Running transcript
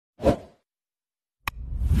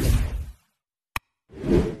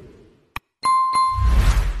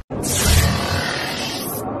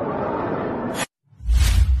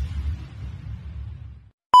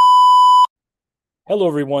Hello,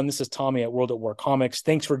 everyone. This is Tommy at World at War Comics.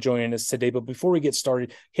 Thanks for joining us today. But before we get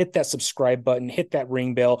started, hit that subscribe button, hit that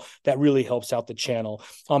ring bell. That really helps out the channel.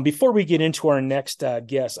 Before we get into our next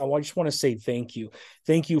guest, I just want to say thank you.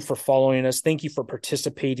 Thank you for following us. Thank you for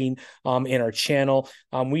participating in our channel.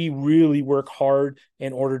 We really work hard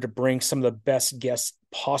in order to bring some of the best guests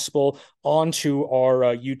possible onto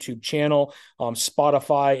our YouTube channel,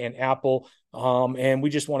 Spotify and Apple. And we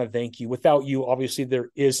just want to thank you. Without you, obviously, there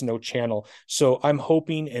is no channel. So I'm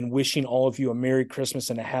hoping and wishing all of you a Merry Christmas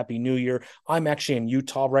and a Happy New Year. I'm actually in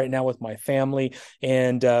Utah right now with my family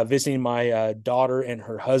and visiting my daughter and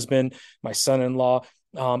her husband, my son-in-law.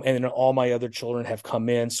 And then all my other children have come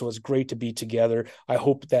in. So it's great to be together. I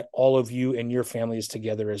hope that all of you and your family is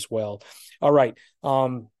together as well. All right.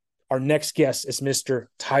 Our next guest is Mr.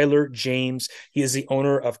 Tyler James. He is the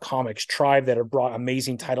owner of Comix Tribe that have brought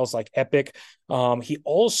amazing titles like Epic. He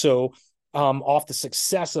also, off the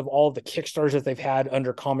success of all of the Kickstarters that they've had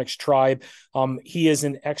under Comix Tribe, he is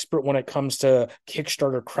an expert when it comes to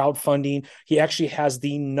Kickstarter crowdfunding. He actually has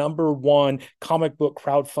the #1 comic book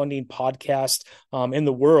crowdfunding podcast in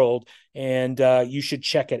the world, and you should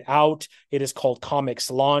check it out. It is called Comix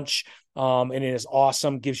Launch. And it is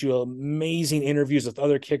awesome. Gives you amazing interviews with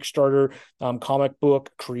other Kickstarter comic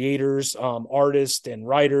book creators, artists, and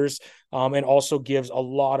writers, and also gives a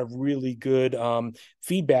lot of really good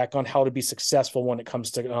feedback on how to be successful when it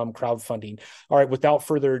comes to crowdfunding. All right, without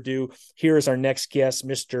further ado, here is our next guest,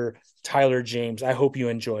 Mr. Tyler James. I hope you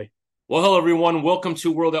enjoy. Well, hello, everyone. Welcome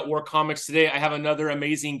to World at War Comics. Today, I have another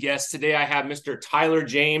amazing guest. Today, I have Mr. Tyler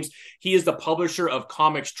James. He is the publisher of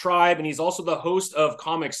Comix Tribe, and he's also the host of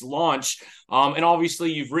Comix Launch. And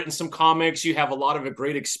obviously, you've written some comics. You have a lot of a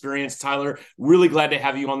great experience, Tyler. Really glad to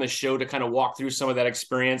have you on the show to kind of walk through some of that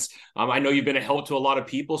experience. I know you've been a help to a lot of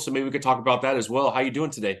people, so maybe we could talk about that as well. How are you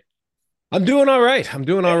doing today? I'm doing all right. I'm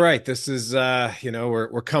doing all right. This is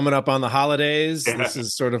we're coming up on the holidays. Yeah. This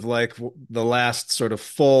is sort of like the last sort of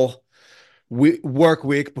full work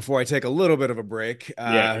week before I take a little bit of a break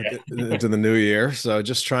Yeah. into the new year. So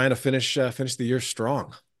just trying to finish the year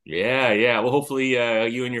strong. Yeah. Well, hopefully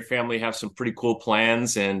you and your family have some pretty cool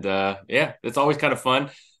plans, and yeah, it's always kind of fun.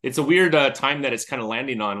 It's a weird time that it's kind of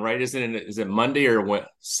landing on, right? Isn't it? Is it Monday or what?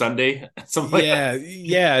 Sunday? Something like that.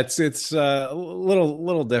 Yeah, it's a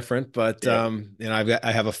little different, but Yeah.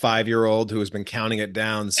 I have a 5-year-old who has been counting it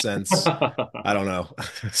down since I don't know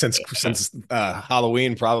since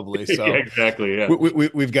Halloween probably. Yeah, So exactly. Yeah.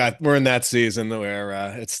 we're in that season where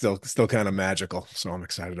it's still kind of magical. So I'm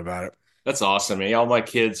excited about it. That's awesome. Man. All my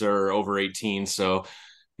kids are over 18, so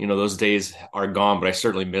those days are gone, but I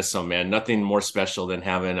certainly miss them, man. Nothing more special than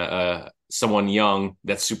having someone young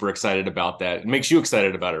that's super excited about that. It makes you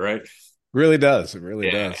excited about it, right? Really does. It really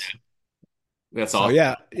Yeah, does. that's So awesome.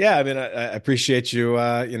 yeah. I mean, I appreciate you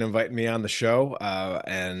inviting me on the show.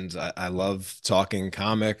 And I love talking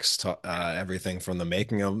comics, everything from the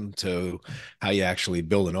making of them to how you actually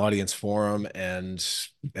build an audience for them, and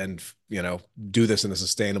do this in a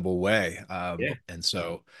sustainable way. Yeah. And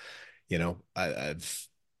so I've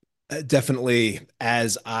definitely,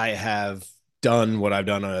 as I have done what I've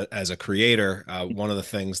done as a creator, one of the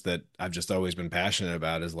things that I've just always been passionate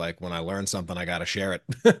about is like when I learn something, I got to share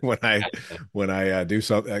it. When I do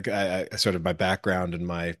something, like I sort of my background and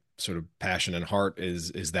my sort of passion and heart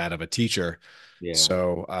is that of a teacher. Yeah.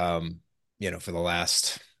 So, for the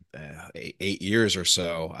last 8 years or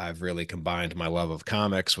so, I've really combined my love of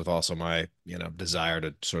comics with also my, desire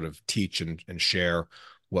to sort of teach and share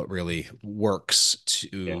what really works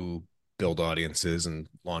Yeah. to build audiences and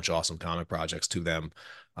launch awesome comic projects to them,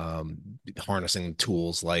 harnessing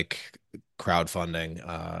tools like crowdfunding,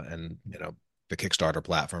 and the Kickstarter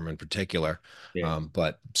platform in particular. Yeah.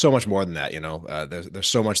 But so much more than that. There's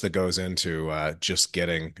so much that goes into just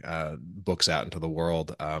getting books out into the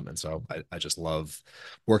world, and so I just love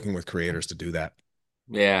working with creators to do that.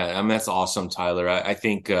 Yeah. I mean, that's awesome, Tyler. I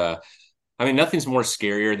think nothing's more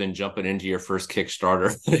scarier than jumping into your first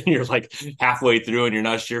Kickstarter and you're like halfway through and you're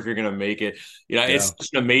not sure if you're going to make it. It's Yeah. such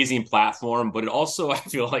an amazing platform, but it also, I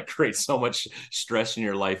feel like, creates so much stress in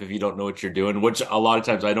your life if you don't know what you're doing, which a lot of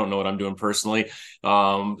times I don't know what I'm doing personally.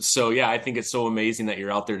 So yeah, I think it's so amazing that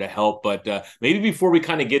you're out there to help. But maybe before we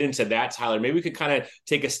kind of get into that, Tyler, maybe we could kind of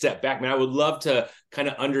take a step back. Man, I would love to kind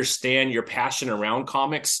of understand your passion around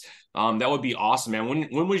comics. That would be awesome, man.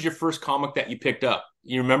 When was your first comic that you picked up?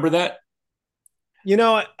 You remember that?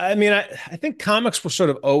 I mean, I think comics were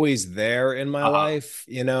sort of always there in my Uh-huh. life,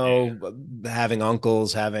 Yeah. having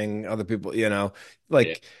uncles, having other people, Yeah.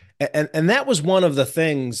 like, and that was one of the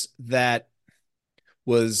things that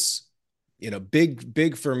was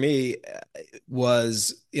big for me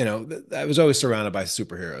was, I was always surrounded by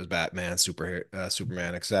superheroes, Batman,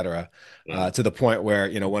 Superman, etc. Yeah. To the point where,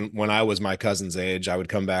 when I was my cousin's age, I would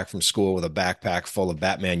come back from school with a backpack full of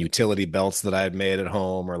Batman utility belts that I had made at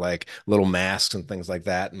home, or like little masks and things like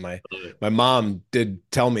that. And my mom did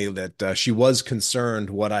tell me that she was concerned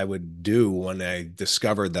what I would do when I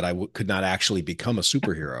discovered that could not actually become a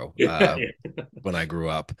superhero when I grew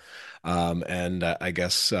up. And I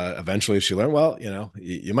guess eventually she learned, well,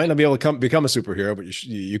 you might not be able to become a superhero, but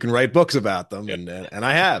you can write books about them, and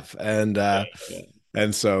I have, and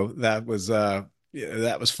so that was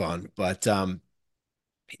fun. But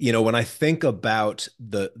when I think about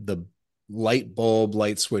the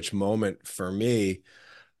light switch moment for me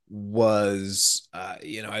was,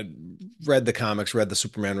 I read the comics, read the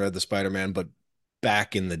Superman, read the Spider-Man, but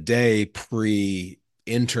back in the day,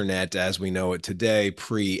 pre-internet as we know it today,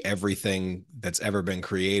 pre everything that's ever been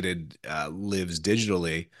created lives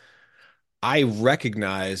digitally. I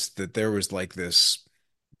recognized that there was like this,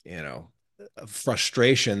 you know,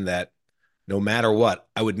 frustration that no matter what,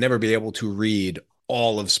 I would never be able to read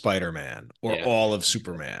all of Spider-Man or Yeah. all of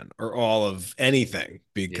Superman or all of anything Yeah.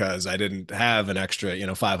 because I didn't have an extra,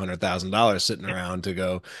 $500,000 sitting around to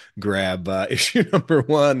go grab issue number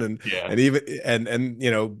one. And, Yeah. and even,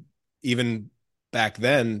 and, even back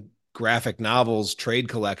then, graphic novels, trade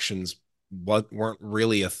collections weren't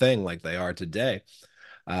really a thing like they are today.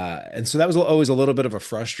 And so that was always a little bit of a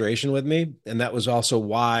frustration with me. And that was also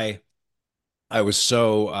why I was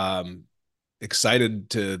so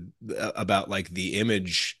excited about like the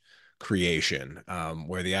image creation,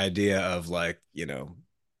 where the idea of like,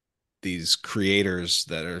 these creators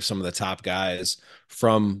that are some of the top guys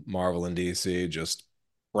from Marvel and DC just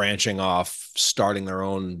branching off, starting their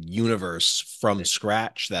own universe from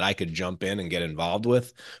scratch that I could jump in and get involved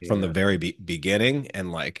with from the Yeah. very beginning.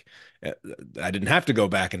 And like, I didn't have to go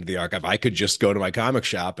back into the archive. I could just go to my comic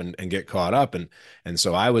shop and get caught up. And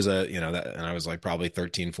so I was and I was like probably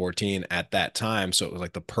 13, 14 at that time. So it was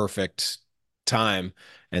like the perfect time.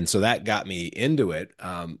 And so that got me into it.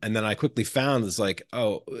 And then I quickly found it's like,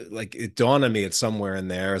 oh, like it dawned on me it's somewhere in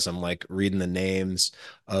there as I'm like reading the names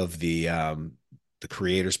of the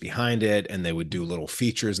creators behind it, and they would do little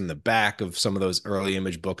features in the back of some of those early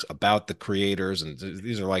image books about the creators. And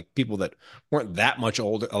these are like people that weren't that much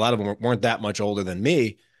older. A lot of them weren't that much older than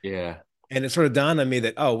me. Yeah. And it sort of dawned on me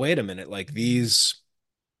that, oh, wait a minute, like these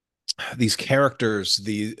characters,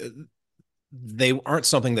 they aren't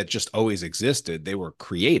something that just always existed. They were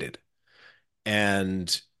created.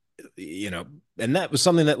 And you know, and that was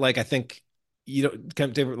something that like I think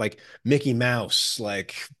kind of like Mickey Mouse,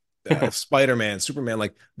 like Spider-Man, Superman,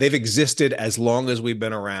 like they've existed as long as we've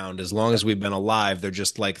been around, as long as we've been alive. They're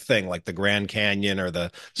just like like the Grand Canyon or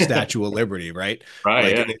the Statue of Liberty, right? Right.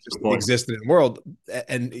 Like Yeah. they just Good point. existed in the world,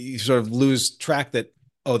 and you sort of lose track that,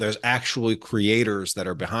 oh, there's actually creators that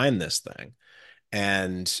are behind this thing.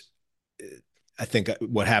 And I think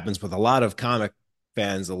what happens with a lot of comic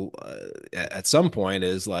fans at some point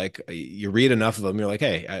is like you read enough of them, you're like,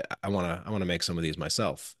 hey, I want to make some of these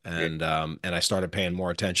myself, Yeah. and I started paying more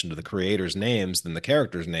attention to the creators' names than the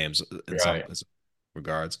characters' names Right. in some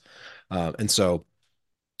regards. And so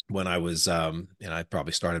when I was, I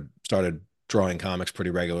probably started drawing comics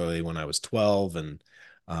pretty regularly when I was 12, and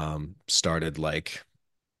started like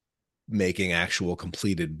making actual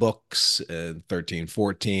completed books in 13,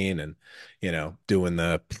 14, and doing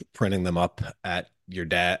the printing them up at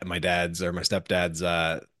my dad's or my stepdad's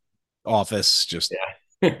office, just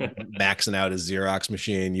Yeah. maxing out his Xerox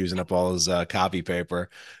machine, using up all his copy paper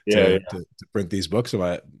Yeah. to print these books of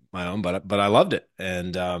my own. But I loved it.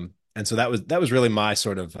 And so that was really my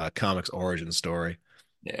sort of comics origin story.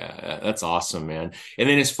 Yeah. That's awesome, man. And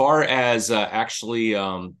then as far as actually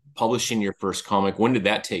publishing your first comic, when did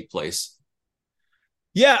that take place?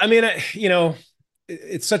 Yeah, I mean,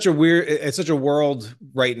 it's such a world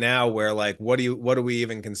right now where like, what do we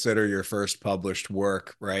even consider your first published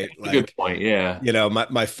work, right? Good Like, point. Yeah.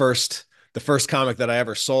 the first comic that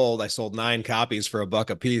I sold 9 copies for $1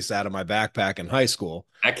 a piece out of my backpack in high school.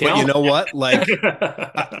 That But you counts. know what?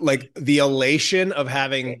 Yeah. Like the elation of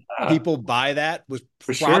having people buy that was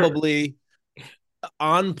For sure. probably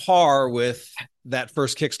on par with that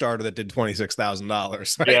first Kickstarter that did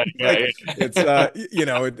 $26,000, Yeah. right? Yeah. Like it's Yeah.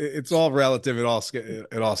 it's all relative at all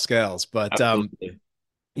scales. But Absolutely.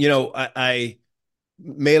 I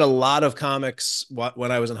made a lot of comics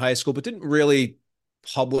when I was in high school, but didn't really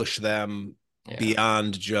publish them Yeah.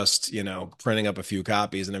 beyond just printing up a few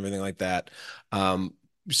copies and everything like that.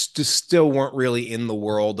 Just still weren't really in the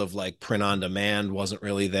world of like print on demand, wasn't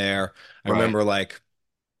really there. I Right. remember like,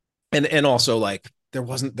 and also like there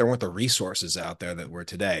weren't the resources out there that were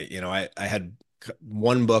today. I had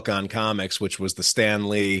one book on comics, which was the Stan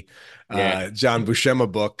Lee, Yeah. John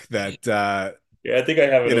Buscema book that, Yeah, I think I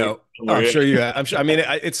have it over I'm somewhere. sure you have. I'm sure. I mean,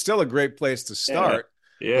 it's still a great place to Yeah. start,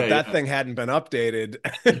 Yeah. but that Yeah. thing hadn't been updated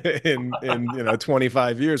in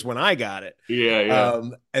 25 years when I got it. Yeah. Yeah.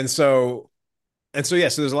 Um, yeah, so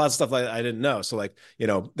there's a lot of stuff I didn't know. So like,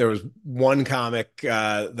 there was one comic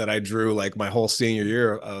that I drew like my whole senior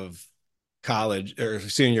year of college or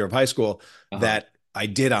senior year of high school Uh-huh. that I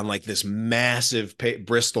did on like this massive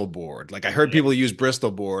Bristol board. Like I heard Yeah. people use Bristol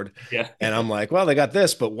board, Yeah. and I'm like, well, they got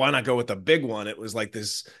this, but why not go with the big one? It was like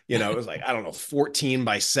this, it was like, I don't know, 14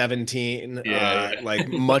 by 17, Yeah. like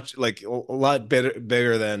much like a lot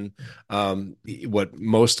bigger than what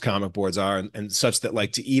most comic boards are, and such that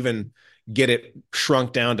like to even get it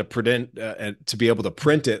shrunk down to print and to be able to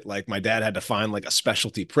print it, like my dad had to find like a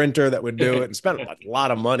specialty printer that would do it, and spent a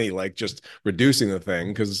lot of money like just reducing the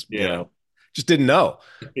thing because Yeah. just didn't know,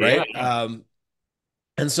 Yeah. right?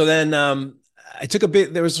 And so then I took a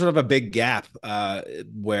bit. There was sort of a big gap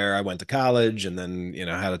where I went to college, and then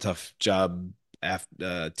had a tough job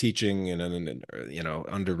after teaching in an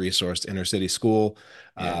under resourced inner city school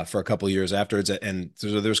Yeah. for a couple of years afterwards, and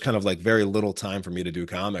so there was kind of like very little time for me to do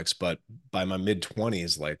comics. But by my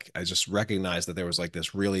mid-20s, like I just recognized that there was like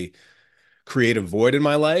this really creative void in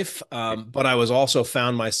my life. But I was also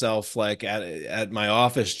found myself like at my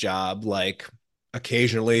office job, like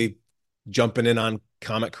occasionally jumping in on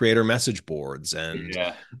comic creator message boards and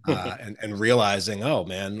Yeah. and realizing, oh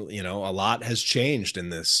man, a lot has changed in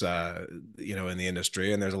this in the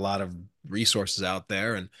industry, and there's a lot of resources out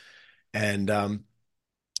there, and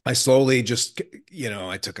I slowly just,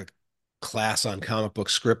 I took a class on comic book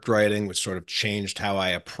script writing, which sort of changed how I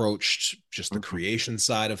approached just the Mhm. creation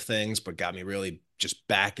side of things, but got me really just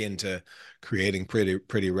back into creating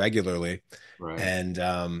pretty regularly. Right.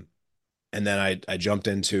 And then I jumped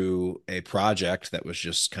into a project that was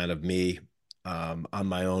just kind of me on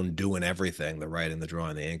my own doing everything, the writing, the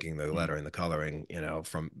drawing, the inking, the Mhm. lettering, the coloring,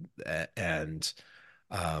 from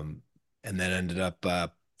um, and then ended up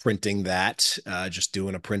printing that, just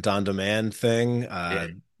doing a print on demand thing, Yeah.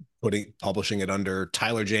 publishing it under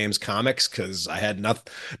Tyler James Comics because I had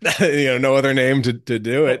nothing, no other name to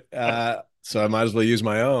do it. So I might as well use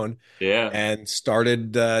my own, Yeah. and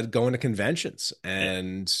started going to conventions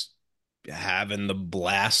and having the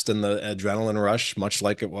blast and the adrenaline rush, much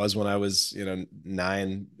like it was when I was,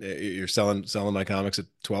 9. You're selling my comics at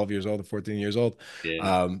 12 years old or 14 years old, Yeah.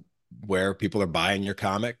 um, where people are buying your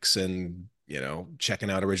comics and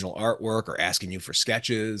checking out original artwork or asking you for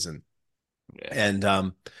sketches, Yeah.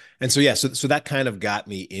 and so yeah, so that kind of got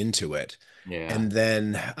me into it, Yeah. and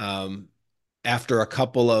then after a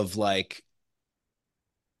couple of like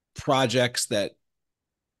projects that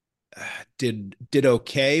did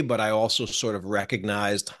okay, but I also sort of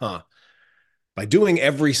recognized, by doing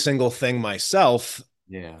every single thing myself,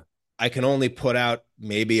 Yeah. I can only put out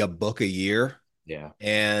maybe a book a year. Yeah.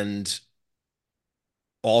 And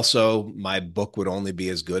also my book would only be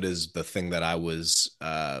as good as the thing that I was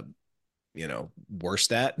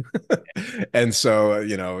worst at. And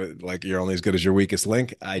so, like you're only as good as your weakest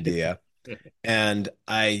link idea. And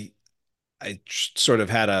I sort of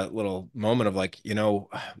had a little moment of like,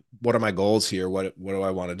 what are my goals here? What do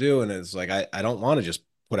I want to do? And it's like, I don't want to just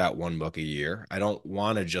put out one book a year. I don't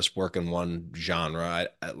want to just work in one genre.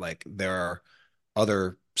 I like, there are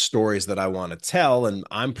other stories that I want to tell, and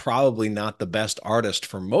I'm probably not the best artist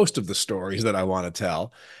for most of the stories that I want to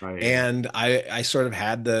tell. Right. And I sort of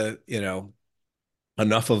had the,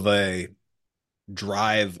 enough of a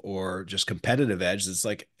drive or just competitive edge. It's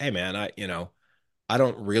like, hey man, I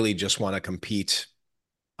don't really just want to compete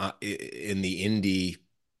in the indie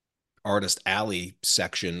artist alley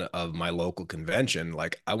section of my local convention.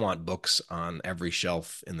 Like I want books on every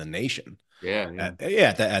shelf in the nation Yeah.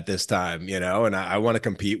 Yeah. at this time, and I want to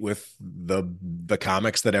compete with the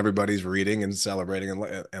comics that everybody's reading and celebrating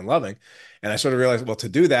and loving. And I sort of realized, well, to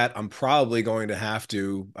do that, I'm probably going to have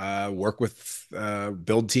to work with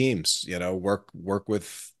build teams, work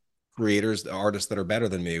with creators, artists that are better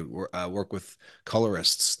than me, work with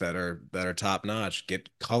colorists that are top notch, get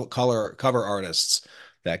color cover artists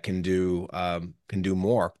that can do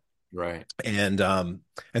more. Right. And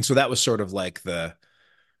so that was sort of like the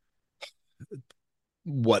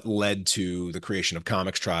what led to the creation of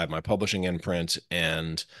Comix Tribe, my publishing imprint,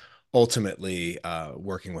 and ultimately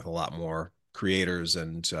working with a lot more creators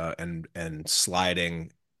and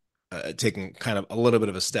sliding, taking kind of a little bit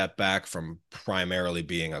of a step back from primarily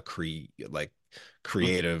being a Mhm.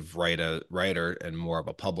 creative writer and more of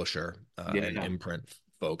a publisher and Yeah. imprint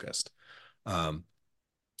focused. Um,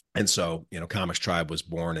 And so, Comix Tribe was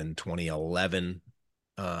born in 2011.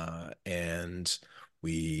 And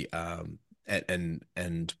we,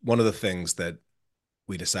 and one of the things that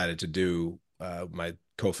we decided to do, my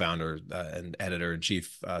co-founder and editor in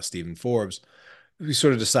chief, Stephen Forbes, we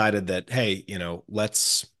sort of decided that, hey,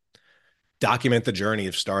 let's document the journey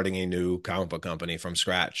of starting a new comic book company from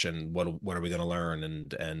scratch, and what are we going to learn,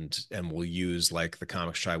 and we'll use like the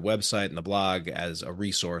Comix Tribe website and the blog as a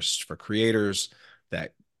resource for creators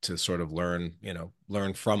that to sort of learn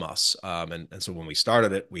from us. And so when we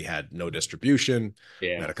started it, we had no distribution. We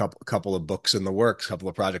had Yeah. a couple of books in the works, couple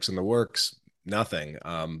of projects in the works, nothing.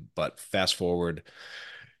 But fast forward,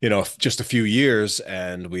 just a few years,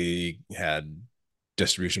 and we had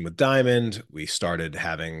distribution with Diamond. We started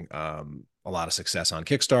having a lot of success on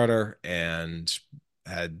Kickstarter, and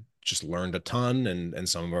had just learned a ton. And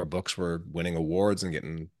some of our books were winning awards and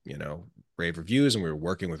getting, rave reviews. And we were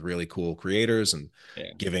working with really cool creators and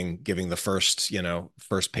Yeah. giving the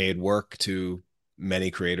first paid work to many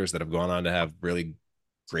creators that have gone on to have really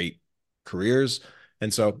great careers.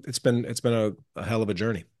 And so it's been a hell of a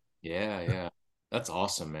journey. Yeah, yeah. That's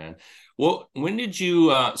awesome, man. Well, when did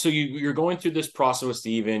you so you're going through this process with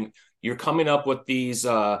Steven, you're coming up with these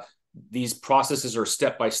processes or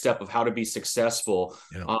step by step of how to be successful,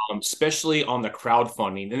 Yeah. especially on the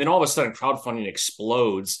crowdfunding. And then all of a sudden crowdfunding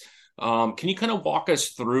explodes. Can you kind of walk us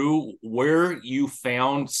through where you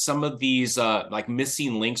found some of these like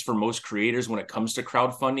missing links for most creators when it comes to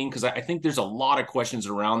crowdfunding? Because I think there's a lot of questions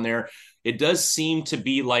around there. It does seem to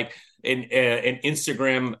be like an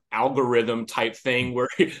Instagram algorithm type thing where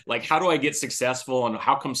like how do I get successful, and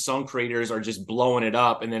how come some creators are just blowing it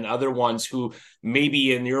up, and then other ones who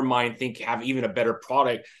maybe in your mind think have even a better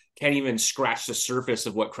product can't even scratch the surface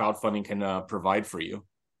of what crowdfunding can provide for you.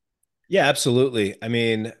 Yeah, absolutely. I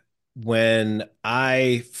mean, when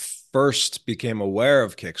I first became aware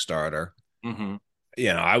of Kickstarter, Mm-hmm.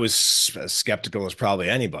 I was as skeptical as probably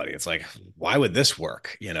anybody. It's like, why would this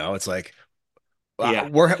work? It's like Yeah.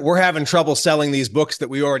 we're having trouble selling these books that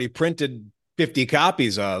we already printed 50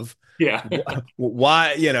 copies of. Yeah.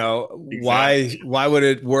 Why, Exactly. why would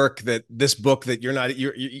it work that this book that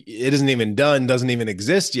it isn't even done, doesn't even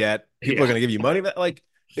exist yet? People are Yeah. going to give you money. But like,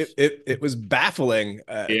 it was baffling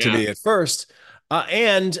to Yeah. me at first.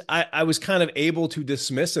 And I was kind of able to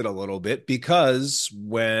dismiss it a little bit, because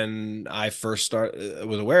when I first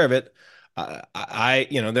was aware of it, I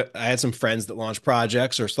had some friends that launched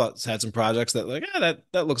projects, or had some projects that like, yeah,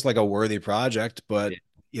 that looks like a worthy project. But,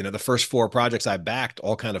 the first four projects I backed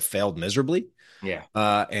all kind of failed miserably. Yeah.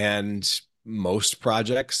 And most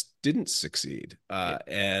projects didn't succeed.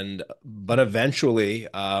 Yeah. But eventually,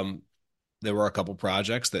 there were a couple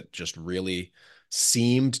projects that just really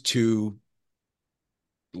seemed to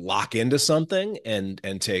lock into something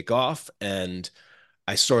and take off. And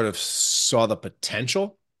I sort of saw the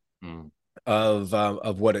potential Mm.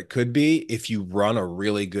 of what it could be if you run a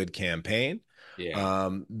really good campaign. Yeah.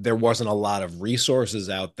 There wasn't a lot of resources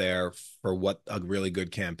out there for what a really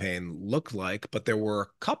good campaign looked like, but there were a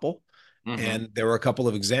couple, Mm-hmm. and there were a couple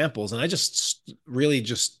of examples, and I just really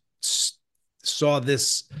just saw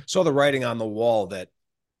the writing on the wall that,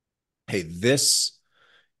 hey, this,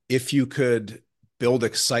 if you could build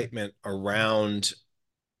excitement around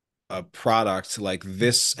a product like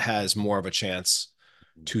this, has more of a chance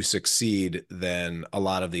to succeed than a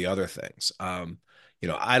lot of the other things.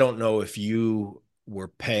 I don't know if you were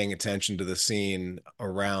paying attention to the scene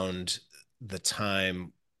around the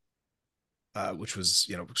time, which was,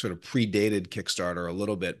 sort of predated Kickstarter a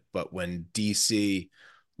little bit, but when DC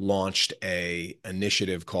launched a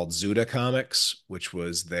initiative called Zuda Comics, which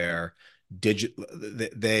was their digital,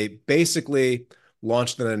 they basically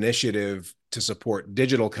launched an initiative to support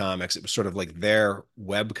digital comics. It was sort of like their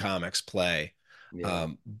web comics play. Yeah.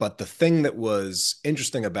 But the thing that was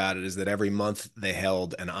interesting about it is that every month they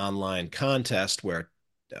held an online contest where,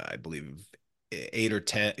 I believe 8 or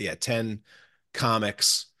 10, yeah, 10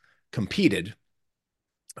 comics competed.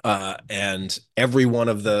 And every one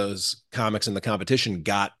of those comics in the competition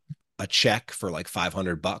got a check for like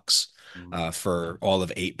 $500 Mm. for all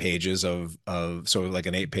of 8 pages so like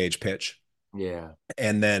an 8 page pitch. Yeah.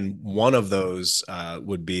 And then one of those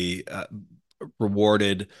would be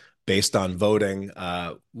rewarded based on voting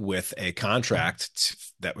with a contract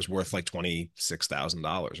that was worth like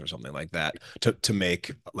 $26,000 or something like that, to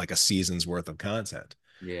make like a season's worth of content.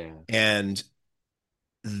 Yeah. And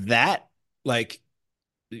that, like,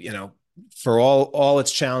 you know, for all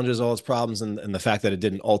its challenges, all its problems, and the fact that it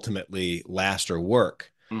didn't ultimately last or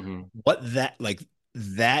work, Mm-hmm.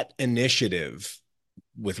 that initiative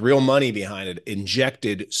with real money behind it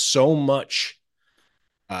injected so much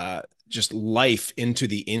just life into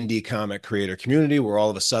the indie comic creator community, where all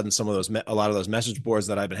of a sudden a lot of those message boards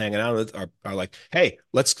that I've been hanging out with are like, hey,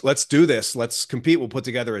 let's do this, let's compete, we'll put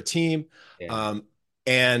together a team. Yeah.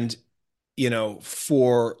 And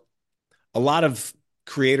for a lot of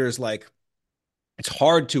creators, like, it's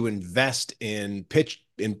hard to invest in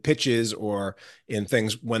pitches or in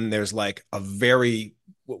things when there's like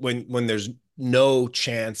when there's no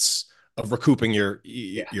chance of recouping your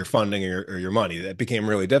funding or your money. That became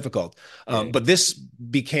really difficult. Yeah. But this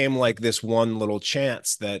became like this one little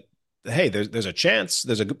chance that, hey, there's a chance,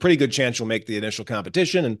 there's a pretty good chance you'll make the initial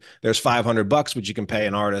competition, and there's $500, which you can pay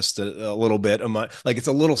an artist a little bit a month. Like, it's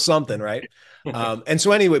a little something, right? And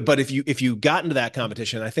so anyway, but if you got into that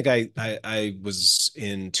competition, I think I was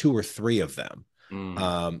in 2 or 3 of them.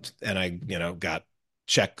 Mm. And I, got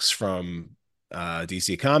checks from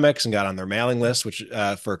DC Comics and got on their mailing list, which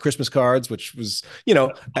for Christmas cards, which was,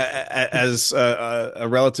 as a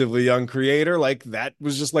relatively young creator, like, that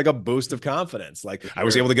was just like a boost of confidence. Like, For I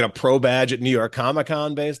was sure. able to get a pro badge at New York Comic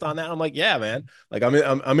Con based on that. I'm like, yeah, man, like,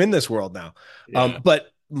 I'm in this world now. Yeah.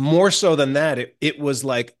 But more so than that, it was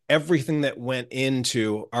like everything that went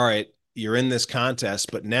into, all right, you're in this contest,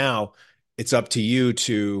 but now it's up to you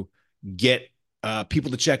to get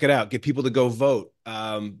people to check it out, get people to go vote,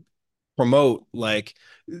 promote, like,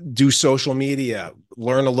 do social media,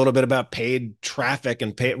 learn a little bit about paid traffic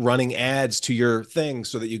and running ads to your thing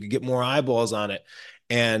so that you could get more eyeballs on it.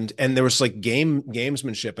 And there was like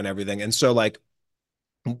gamesmanship and everything. And so, like,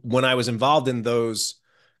 when I was involved in those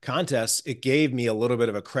contests, it gave me a little bit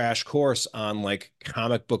of a crash course on like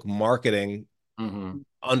comic book marketing, Mm-hmm.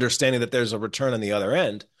 understanding that there's a return on the other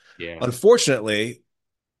end. Yeah. Unfortunately,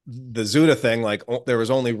 the Zuda thing, like, there was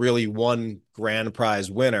only really one grand prize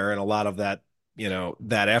winner, and a lot of that,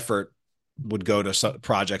 that effort would go to some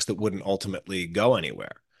projects that wouldn't ultimately go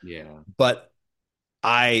anywhere. Yeah. But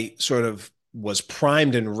I sort of was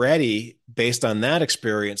primed and ready based on that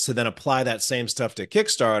experience to then apply that same stuff to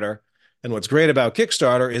Kickstarter. And what's great about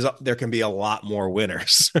Kickstarter is there can be a lot more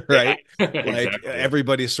winners, Yeah. right? Like, Exactly.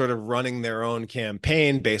 everybody's sort of running their own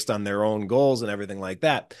campaign based on their own goals and everything like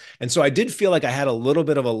that. And so I did feel like I had a little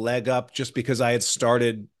bit of a leg up just because I had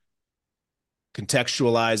started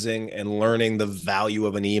contextualizing and learning the value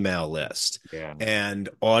of an email list Yeah. and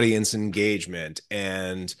audience engagement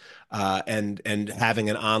and having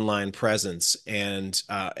an online presence and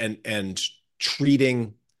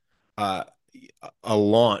treating uh, a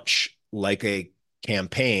launch like a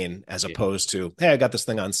campaign, as Yeah. opposed to, hey, I got this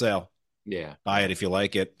thing on sale, Yeah. buy it if you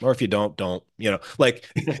like it, or if you don't, like,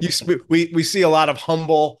 we see a lot of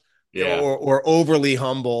humble Yeah. or overly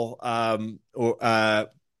humble or uh,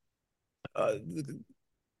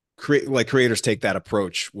 creators take that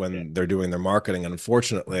approach Yeah. when they're doing their marketing. And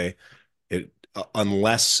unfortunately,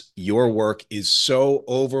 unless your work is so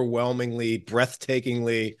overwhelmingly,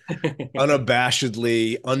 breathtakingly,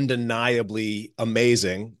 unabashedly, undeniably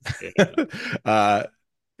amazing, Yeah. uh,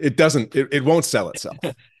 it won't sell itself,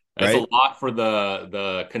 That's a right? lot for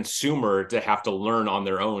the consumer to have to learn on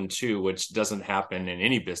their own too, which doesn't happen in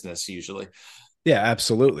any business usually. Yeah,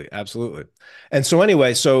 absolutely. Absolutely. And so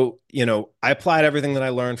anyway, I applied everything that I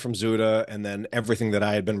learned from Zuda, and then everything that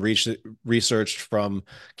I had been researched from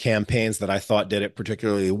campaigns that I thought did it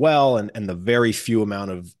particularly well, and the very few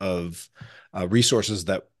amount of resources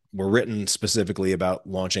that were written specifically about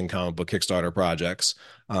launching comic book Kickstarter projects.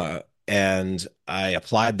 And I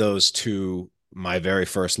applied those to my very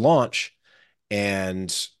first launch.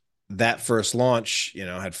 And that first launch,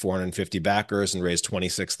 had 450 backers and raised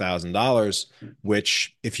 $26,000,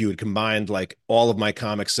 which, if you had combined like all of my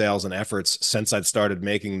comic sales and efforts since I'd started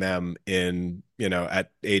making them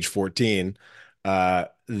at age 14,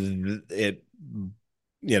 it,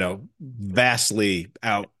 vastly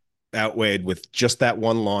outweighed, with just that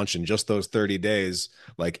one launch and just those 30 days,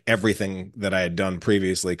 like everything that I had done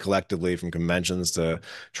previously collectively, from conventions to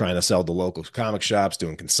trying to sell to local comic shops,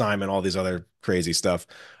 doing consignment, all these other crazy stuff.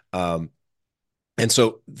 Um, and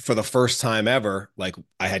so for the first time ever, like,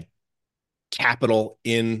 I had capital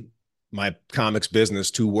in my comics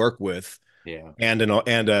business to work with, Yeah. and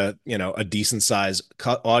a decent size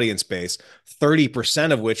audience base,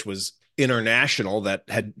 30% of which was international, that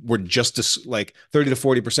were just like 30 to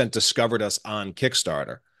 40% discovered us on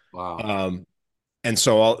Kickstarter. Wow. Um, and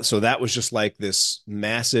so that was just like this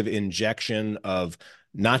massive injection of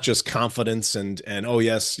not just confidence and oh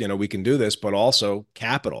yes, we can do this, but also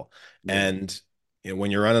capital. Yeah. And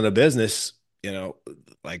when you're running a business,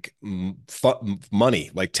 like,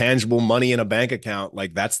 money, like tangible money in a bank account,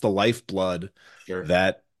 like, that's the lifeblood Sure.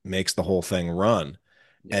 that makes the whole thing run.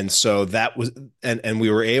 Yeah. And so that was, and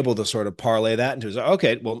we were able to sort of parlay that into,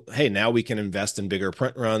 okay, well, hey, now we can invest in bigger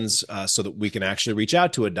print runs so that we can actually reach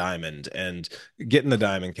out to a diamond and get in the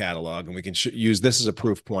diamond catalog, and we can use this as a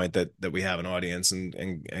proof point that we have an audience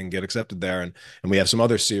and get accepted there, and we have some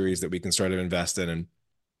other series that we can sort of invest in,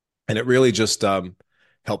 and it really just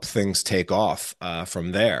helped things take off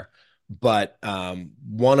from there. But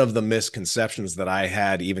one of the misconceptions that I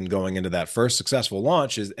had even going into that first successful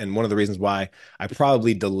launch is, and one of the reasons why I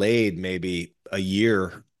probably delayed maybe a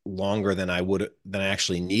year longer than I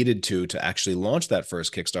actually needed to actually launch that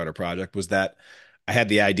first Kickstarter project, was that I had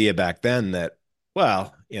the idea back then that,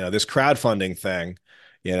 well, this crowdfunding thing,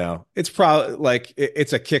 it's probably like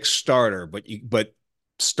it's a Kickstarter, but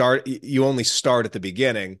you only start at the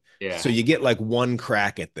beginning, Yeah. so you get like one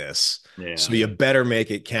crack at this, so Yeah. you better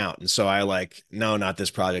make it count. And so I like, no, not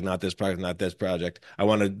this project, not this project, not this project. I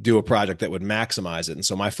want to do a project that would maximize it. And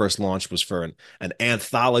so my first launch was for an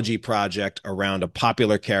anthology project around a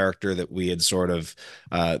popular character that we had sort of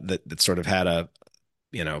that sort of had a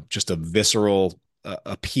just a visceral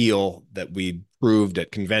appeal that we proved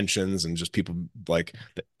at conventions, and just people like,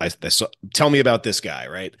 I saw, tell me about this guy,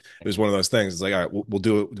 right? It was one of those things. It's like, all right, we'll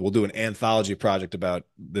do an anthology project about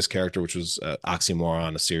this character, which was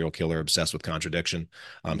oxymoron, a serial killer obsessed with contradiction.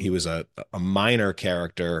 He was a minor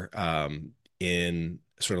character in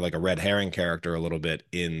sort of like a red herring character a little bit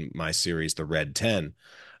in my series, The Red 10,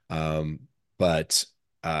 um, but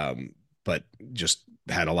but just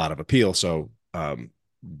had a lot of appeal. So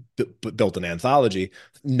built an anthology,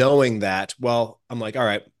 knowing that, well, I'm like, all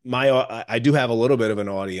right, I do have a little bit of an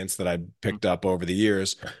audience that I picked up over the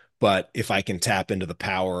years, but if I can tap into the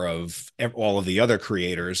power of all of the other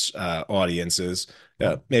creators' audiences,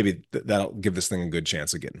 maybe that'll give this thing a good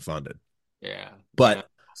chance of getting funded. Yeah. But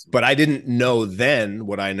I didn't know then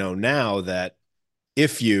what I know now, that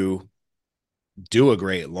if you do a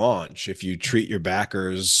great launch, if you treat your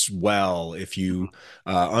backers well, if you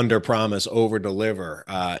under promise, over deliver,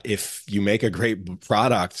 if you make a great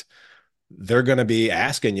product, they're going to be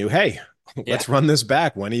asking you, hey, let's run this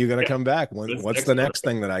back. When are you going to come back? What's the next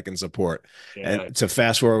thing that I can support? Yeah. And to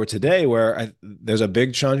fast forward today, where there's a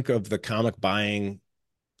big chunk of the comic buying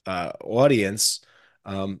audience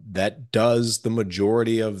that does the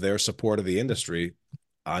majority of their support of the industry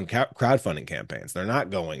on crowdfunding campaigns. They're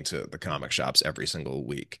not going to the comic shops every single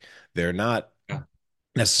week. They're not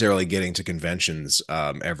necessarily getting to conventions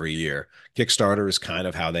every year. Kickstarter is kind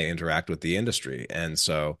of how they interact with the industry, and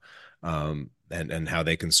so and how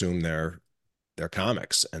they consume their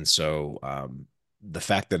comics. And so the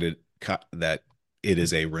fact that it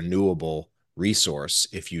is a renewable resource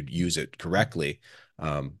if you use it correctly,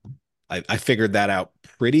 I figured that out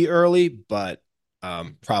pretty early, but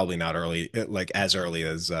probably not early, like as early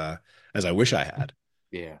as I wish I had.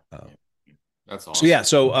 Yeah. That's awesome. So yeah,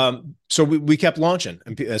 so we kept launching,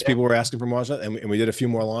 and as people were asking for more, and we did a few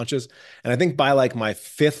more launches. And I think by like my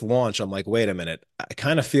fifth launch, I'm like, wait a minute, I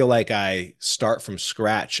kind of feel like I start from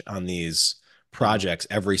scratch on these projects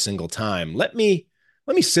every single time. Let me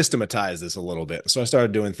systematize this a little bit. So I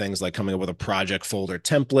started doing things like coming up with a project folder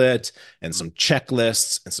template and some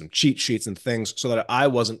checklists and some cheat sheets and things, so that I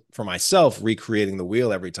wasn't, for myself, recreating the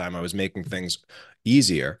wheel every time. I was making things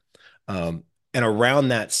easier. And around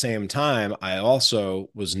that same time, I also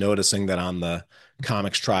was noticing that on the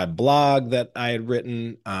Comix Tribe blog that I had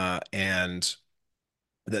written, and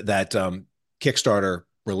that Kickstarter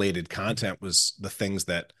related content was the things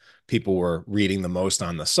that people were reading the most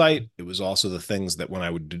on the site. It was also the things that when I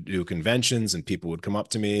would do conventions and people would come up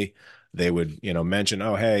to me, they would, mention,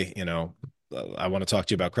 oh, hey, I want to talk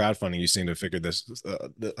to you about crowdfunding. You seem to have figured this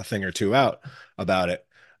a thing or two out about it.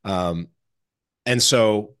 And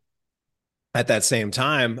so at that same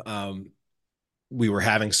time, we were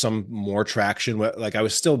having some more traction. Like I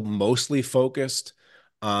was still mostly focused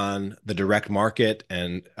on the direct market,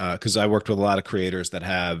 and because I worked with a lot of creators that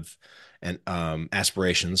have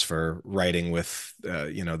aspirations for writing with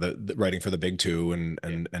the writing for the big two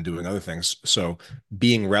and doing other things. So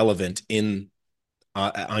being relevant in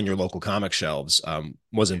on your local comic shelves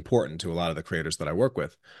was important to a lot of the creators that I work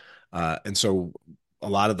with, and so a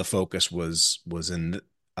lot of the focus was in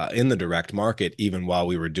the direct market, even while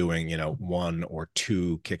we were doing, one or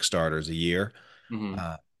two Kickstarters a year.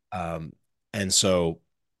 Mm-hmm. And so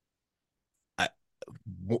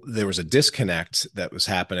there was a disconnect that was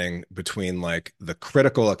happening between like the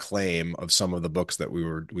critical acclaim of some of the books that we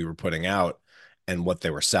were putting out and what they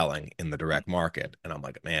were selling in the direct market. And I'm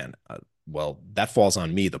like, man, well, that falls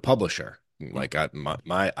on me, the publisher. Like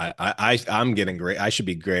I'm getting great. I should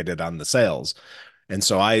be graded on the sales. And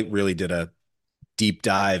so I really did a deep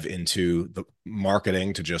dive into the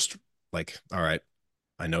marketing to just like, all right,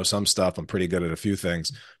 I know some stuff. I'm pretty good at a few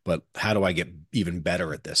things, but how do I get even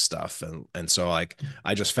better at this stuff? And so like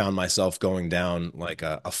I just found myself going down like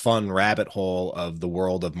a fun rabbit hole of the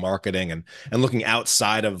world of marketing and looking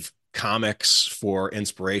outside of comics for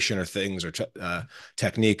inspiration or things or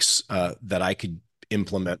techniques that I could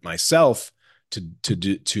implement myself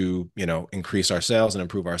to increase our sales and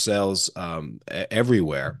improve our sales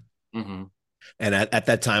everywhere. Mm-hmm. And at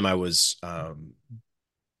that time, I was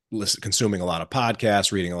consuming a lot of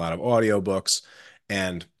podcasts, reading a lot of audiobooks,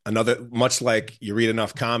 and much like you read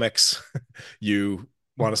enough comics, you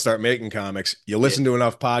want to start making comics. You listen to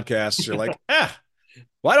enough podcasts, you're like,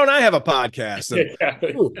 why don't I have a podcast?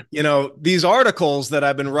 And these articles that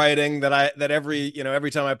I've been writing that every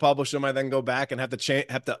time I publish them, I then go back and have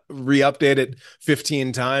to re-update it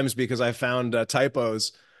 15 times because I found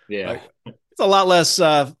typos. Yeah. Like, it's a lot less.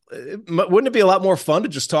 Wouldn't it be a lot more fun to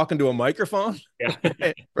just talk into a microphone? Yeah.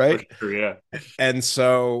 Right. Sure, yeah. And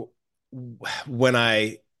so when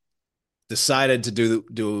I decided to do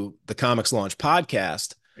the Comix Launch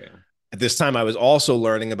podcast, at this time, I was also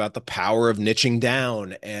learning about the power of niching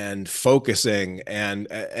down and focusing, and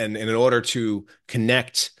in order to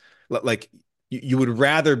connect, like you would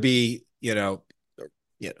rather be,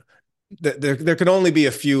 there can only be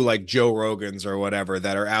a few like Joe Rogans or whatever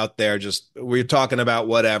that are out there. Just we're talking about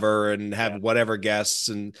whatever and have whatever guests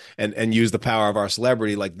and use the power of our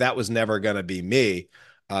celebrity. Like that was never going to be me.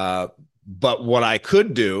 But what I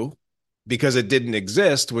could do, because it didn't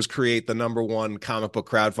exist, was create the #1 comic book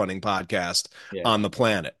crowdfunding podcast on the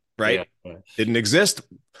planet. Right? Yeah. Didn't exist.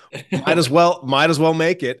 Might as well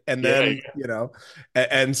make it. And then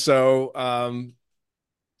and so.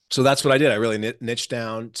 So that's what I did. I really niched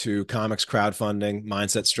down to comics crowdfunding,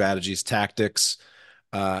 mindset strategies, tactics,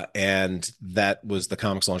 and that was the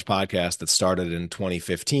Comix Launch podcast that started in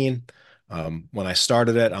 2015. When I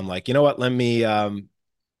started it, I'm like, you know what?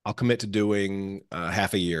 I'll commit to doing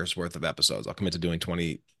half a year's worth of episodes. I'll commit to doing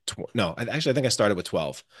 20. No, actually, I think I started with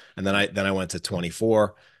 12, and then I went to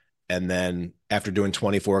 24. And then after doing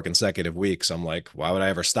 24 consecutive weeks, I'm like, why would I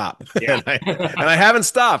ever stop? Yeah. and I haven't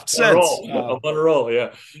stopped since. I'm on a roll.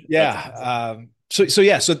 Yeah. Yeah. So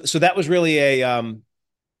that was really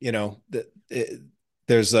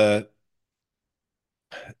there's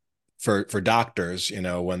for doctors,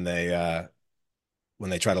 when they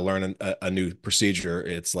try to learn a new procedure,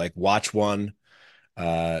 it's like watch one,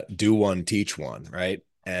 do one, teach one. Right.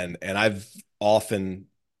 And I've often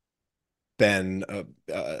been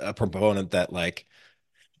a proponent that like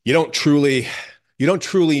you haven't truly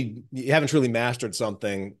mastered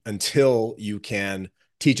something until you can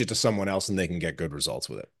teach it to someone else and they can get good results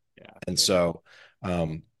with it. Yeah. And so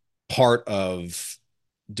part of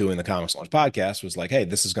doing the Comix Launch podcast was like, hey,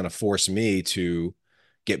 this is going to force me to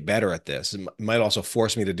get better at this. It might also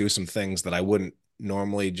force me to do some things that I wouldn't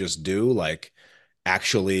normally just do, like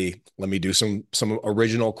actually let me do some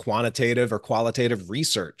original quantitative or qualitative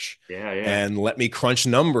research and let me crunch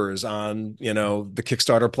numbers on the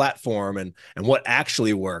Kickstarter platform and what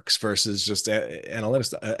actually works versus just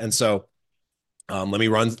analytics. And so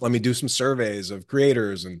let me do some surveys of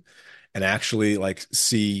creators and actually like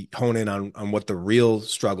hone in on what the real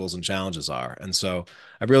struggles and challenges are. And so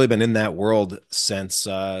I've really been in that world since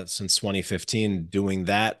 2015, doing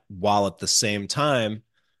that while at the same time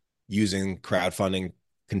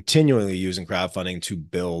continually using crowdfunding to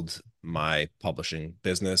build my publishing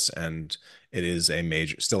business. And it is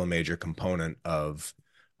still a major component of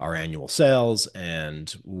our annual sales and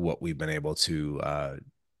what we've been able to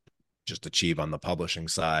just achieve on the publishing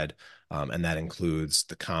side. And that includes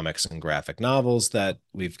the comics and graphic novels that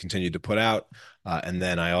we've continued to put out. And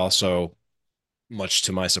then I also, much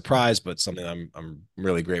to my surprise, but something I'm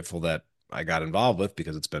really grateful that I got involved with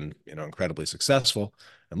because it's been incredibly successful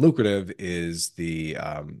and lucrative, is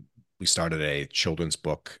we started a children's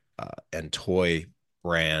book and toy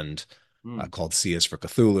brand called C is for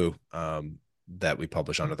Cthulhu that we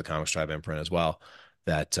publish under the Comix Tribe imprint as well.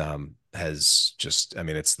 That has just,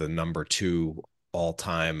 it's the #2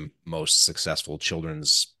 all-time most successful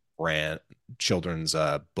children's book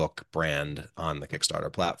brand on the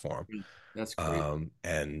Kickstarter platform. That's great.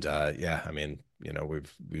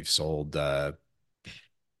 We've sold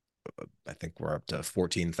I think we're up to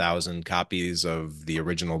 14,000 copies of the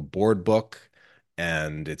original board book,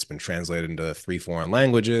 and it's been translated into 3 foreign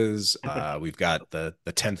languages. We've got the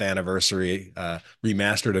 10th anniversary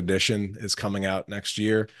remastered edition is coming out next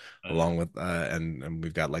year, along with and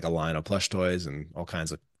we've got like a line of plush toys and all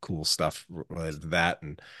kinds of cool stuff related to that.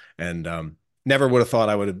 And never would have thought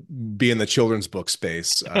I would be in the children's book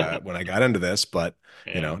space when I got into this, but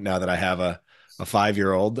now that I have a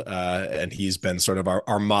 5-year-old, and he's been sort of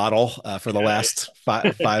our model for the last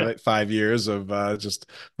five years of just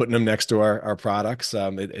putting him next to our products.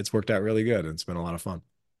 It's worked out really good. It's been a lot of fun.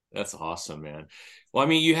 That's awesome, man. Well, I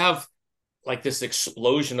mean, you have like this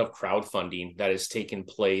explosion of crowdfunding that has taken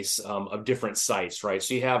place of different sites, right?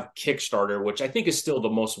 So you have Kickstarter, which I think is still the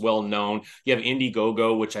most well known. You have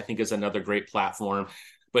Indiegogo, which I think is another great platform.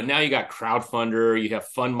 But now you got Crowdfunder, you have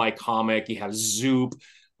Fund My Comic, you have Zoop.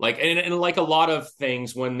 Like and like a lot of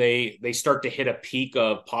things, when they start to hit a peak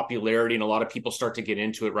of popularity and a lot of people start to get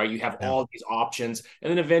into it, right? You have Yeah. all these options, and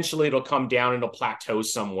then eventually it'll come down and it'll plateau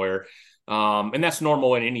somewhere. And that's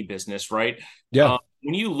normal in any business, right? Yeah.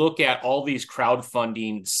 When you look at all these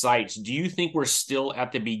crowdfunding sites, do you think we're still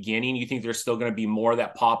at the beginning? You think there's still going to be more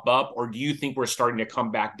that pop up, or do you think we're starting to come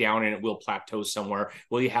back down and it will plateau somewhere?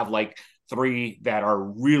 Will you have like three that are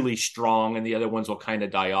really strong and the other ones will kind of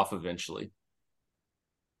die off eventually?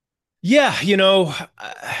 Yeah,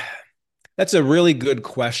 that's a really good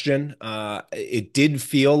question. It did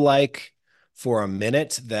feel like for a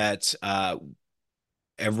minute that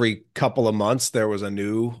every couple of months there was a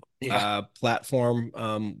new Yeah. platform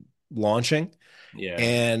launching. Yeah.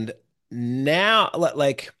 And now,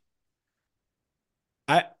 like,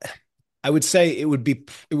 I I would say it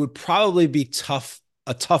would probably be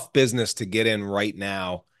a tough business to get in right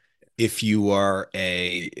now if you are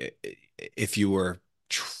a if you were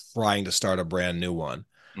trying to start a brand new one.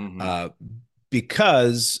 Mm-hmm. Uh,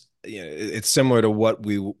 because it's similar to what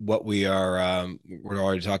we are we're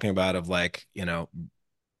already talking about of like,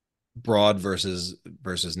 broad versus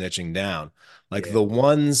niching down. Like Yeah. the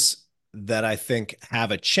ones that I think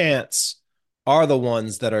have a chance are the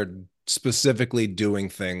ones that are specifically doing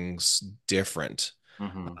things different.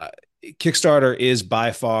 Mm-hmm. Uh, Kickstarter is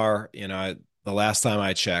by far, the last time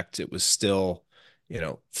I checked, it was still,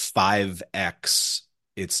 5x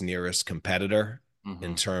its nearest competitor in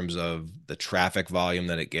Mm-hmm. terms of the traffic volume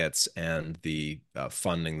that it gets and the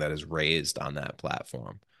funding that is raised on that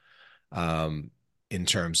platform. Um, in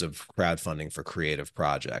terms of crowdfunding for creative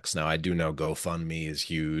projects. Now, I do know GoFundMe is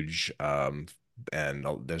huge, and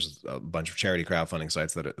there's a bunch of charity crowdfunding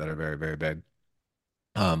sites that are very, very big.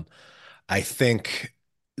 Um, I think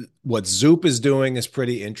what Zoop is doing is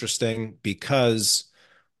pretty interesting because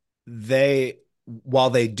while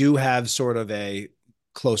they do have sort of a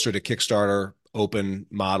closer to Kickstarter open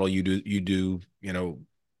model, you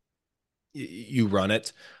run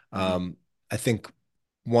it. Mm-hmm. I think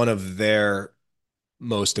one of their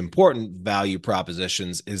most important value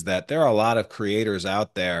propositions is that there are a lot of creators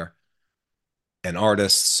out there and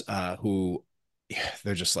artists who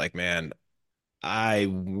they're just like, man,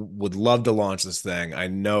 would love to launch this thing. I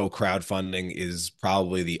know crowdfunding is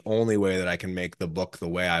probably the only way that I can make the book the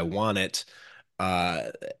way I want it, uh,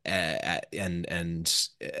 and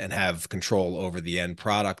have control over the end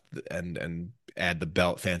product and add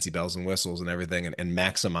the fancy bells and whistles and everything and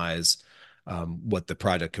maximize what the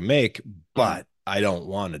project can make. Mm-hmm. But I don't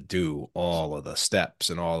want to do all of the steps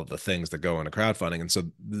and all of the things that go into crowdfunding. And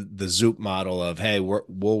so the Zoop model of, hey,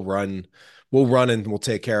 we'll run and we'll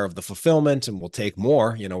take care of the fulfillment and we'll take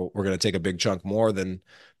more. We're going to take a big chunk more than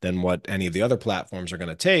what any of the other platforms are going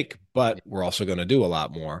to take, but we're also going to do a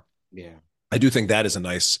lot more. Yeah. I do think that is a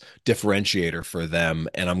nice differentiator for them,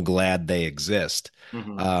 and I'm glad they exist.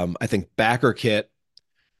 Mm-hmm. I think BackerKit,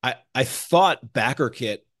 I thought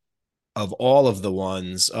BackerKit of all of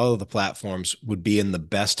the platforms would be in the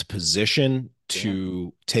best position Yeah.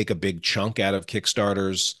 to take a big chunk out of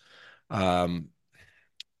Kickstarter's um,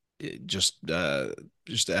 just out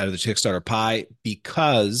of the Kickstarter pie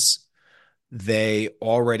because they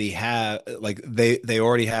already have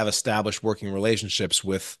established working relationships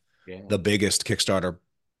with Yeah. the biggest Kickstarter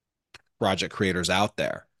project creators out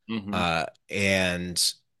there. Mm-hmm.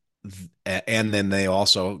 And then they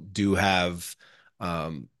also do have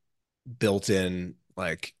built in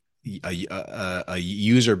like a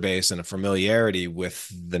user base and a familiarity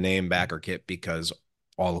with the name BackerKit because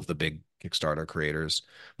all of the big Kickstarter creators,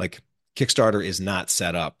 like Kickstarter is not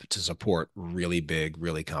set up to support really big,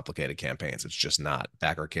 really complicated campaigns. It's just not.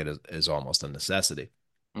 BackerKit is almost a necessity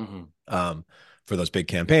Mm-hmm. for those big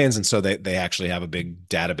campaigns, and so they actually have a big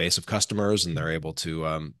database of customers, and they're able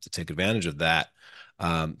to take advantage of that.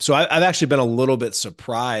 So I've actually been a little bit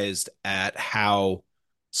surprised at how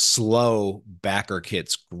slow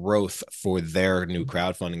BackerKit's growth for their new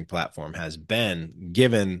crowdfunding platform has been,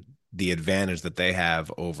 given the advantage that they have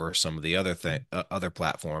over some of the other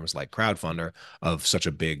platforms like Crowdfunder of such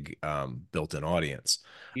a big built-in audience.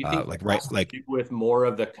 Do you think that Like right, has to like do with more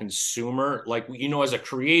of the consumer? Like, as a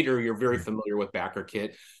creator, you're very familiar with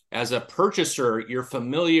BackerKit. As a purchaser, you're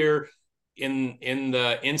familiar. in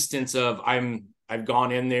the instance of I've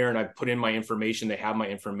gone in there and I've put in my information, they have my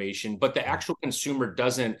information, but the actual consumer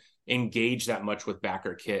doesn't engage that much with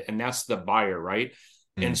BackerKit, and that's the buyer, right?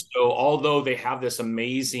 And Mm. so although they have this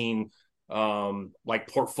amazing like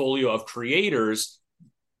portfolio of creators,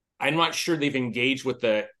 I'm not sure they've engaged with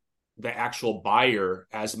the actual buyer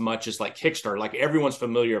as much as like Kickstarter. Like everyone's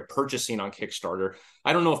familiar purchasing on Kickstarter.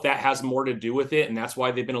 I don't know if that has more to do with it, and that's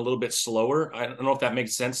why they've been a little bit slower. I don't know if that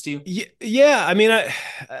makes sense to you. Yeah. I mean,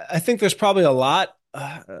 I think there's probably a lot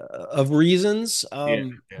of reasons, Yeah,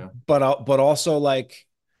 yeah, but also like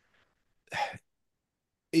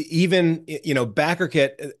even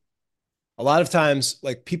BackerKit. A lot of times,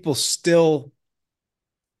 like people still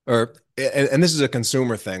or and this is a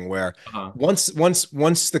consumer thing where uh-huh. once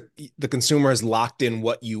the consumer has locked in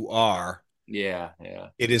what you are, Yeah, yeah,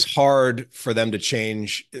 it is hard for them to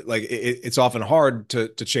change. Like it's often hard to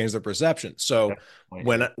change their perception. So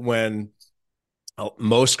definitely, yeah, when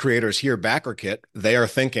most creators hear BackerKit, they are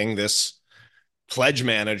thinking this pledge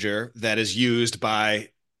manager that is used by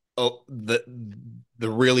the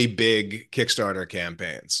really big Kickstarter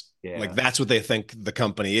campaigns. Like yeah, that's what they think the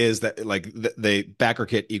company is. That like they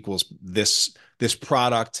BackerKit equals this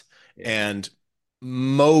product, yeah, and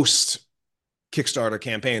most Kickstarter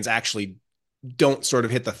campaigns actually don't sort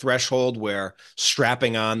of hit the threshold where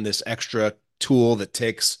strapping on this extra tool that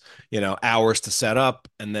takes hours to set up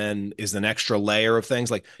and then is an extra layer of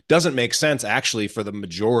things like doesn't make sense actually for the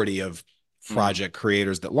majority of mm, project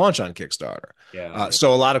creators that launch on Kickstarter. yeah, yeah,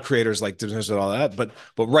 So a lot of creators like to all that, but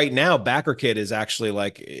right now BackerKit is actually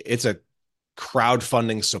like it's a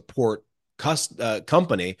crowdfunding support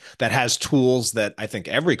company that has tools that I think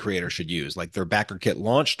every creator should use, like their BackerKit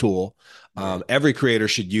launch tool. yeah, Every creator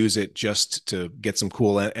should use it just to get some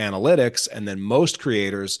cool analytics. And then most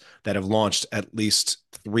creators that have launched at least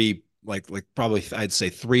three, like probably I'd say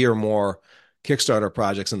three or more Kickstarter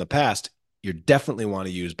projects in the past, you definitely want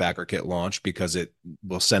to use BackerKit Launch because it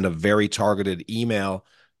will send a very targeted email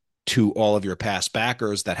to all of your past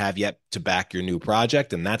backers that have yet to back your new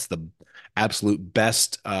project. And that's the absolute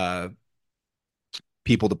best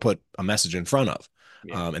people to put a message in front of.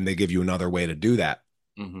 yeah. And they give you another way to do that.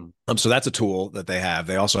 Mm-hmm. So that's a tool that they have.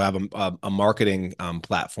 They also have a marketing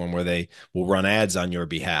platform where they will run ads on your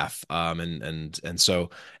behalf. And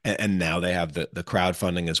now they have the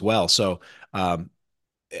crowdfunding as well. So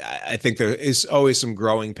I think there is always some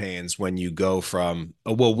growing pains when you go from,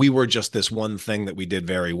 oh, well, we were just this one thing that we did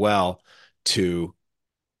very well to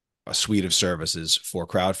a suite of services for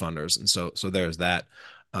crowdfunders. And so there's that.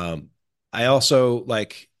 Um, I also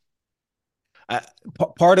like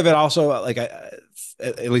part of it also like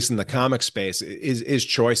at least in the comic space is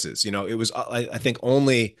choices. It was I think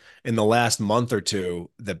only in the last month or two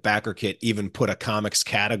that BackerKit even put a comics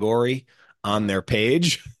category on Uh-huh. their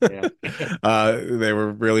page. Yeah. They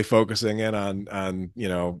were really focusing in on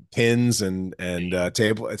pins and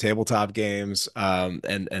tabletop games,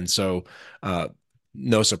 and so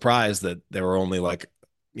no surprise that there were only like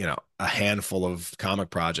a handful of comic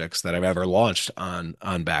projects that I've ever launched on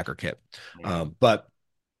BackerKit. Yeah. But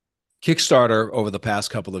Kickstarter over the past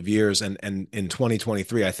couple of years and in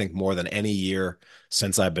 2023, I think more than any year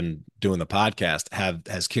since I've been doing the podcast,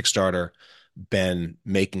 has Kickstarter been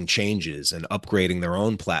making changes and upgrading their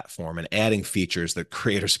own platform and adding features that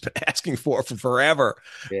creators have been asking for forever.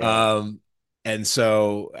 Yeah. Um, and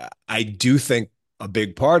so I do think a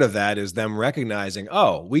big part of that is them recognizing,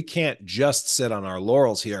 oh, we can't just sit on our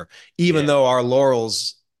laurels here, even Yeah. though our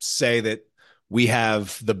laurels say that we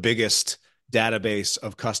have the biggest database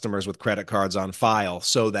of customers with credit cards on file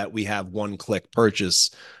so that we have one-click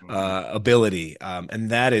purchase Mm-hmm. ability.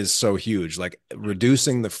 And that is so huge, like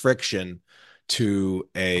reducing the friction to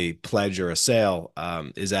a pledge or a sale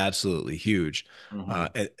is absolutely huge.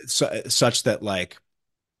 Mm-hmm. Such that like,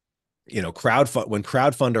 when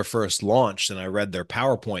Crowdfunder first launched and I read their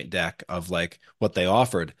PowerPoint deck of like what they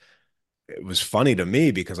offered, it was funny to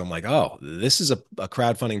me because I'm like, oh, this is a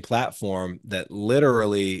crowdfunding platform that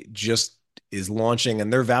literally just is launching,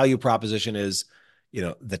 and their value proposition is,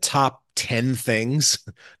 the top 10 things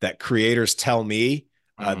that creators tell me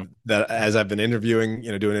Mm-hmm. that as I've been interviewing,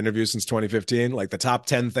 doing interviews since 2015, like the top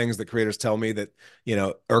 10 things that creators tell me that,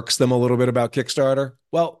 irks them a little bit about Kickstarter.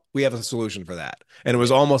 Well, we have a solution for that. And it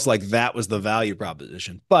was Yeah. almost like that was the value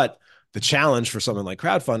proposition. But the challenge for something like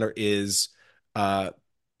Crowdfunder is, uh,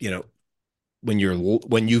 you know, when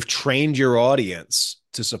you've trained your audience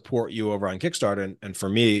to support you over on Kickstarter, and for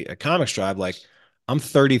me at Comix Tribe, like I'm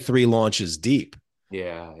 33 launches deep,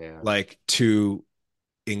 Yeah. Yeah. like to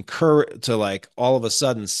like all of a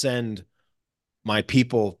sudden send my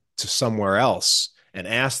people to somewhere else and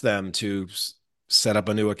ask them to set up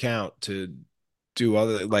a new account, to do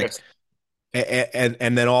other like, Yes.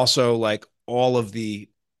 and then also like all of the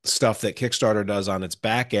stuff that Kickstarter does on its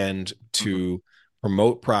back end Mhm. to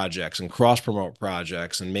promote projects and cross promote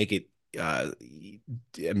projects and make it uh,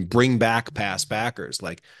 and bring back past backers.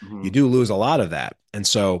 Like you Mhm. do lose a lot of that. And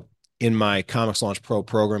so in my Comix Launch Pro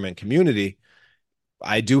program and community,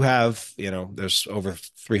 I do have, there's over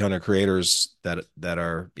 300 creators that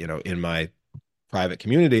are, in my private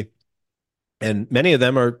community, and many of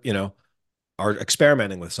them are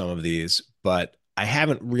experimenting with some of these, but I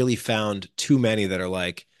haven't really found too many that are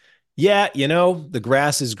like, yeah, the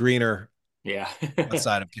grass is greener Yeah.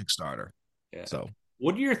 outside of Kickstarter. Yeah. So,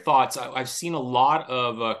 What are your thoughts? I've seen a lot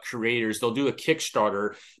of creators, they'll do a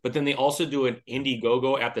Kickstarter, but then they also do an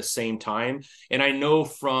Indiegogo at the same time. And I know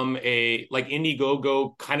from like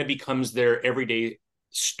Indiegogo kind of becomes their everyday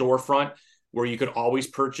storefront where you could always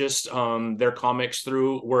purchase their comics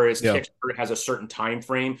through, whereas yeah. Kickstarter has a certain time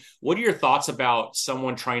frame. What are your thoughts about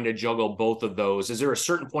someone trying to juggle both of those? Is there a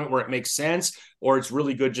certain point where it makes sense, or it's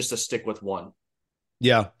really good just to stick with one?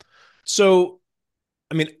 Yeah. So,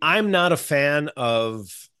 I mean, I'm not a fan of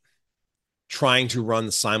trying to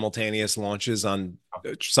run simultaneous crowdfunding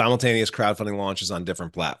launches on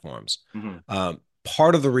different platforms. Mm-hmm.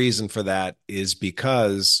 Part of the reason for that is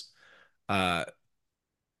because uh,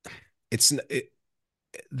 it's it,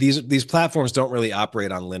 these platforms don't really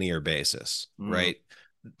operate on linear basis, Mm-hmm. right?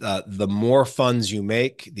 The more funds you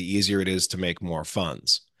make, the easier it is to make more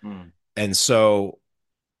funds. And so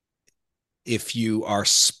if you are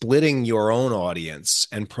splitting your own audience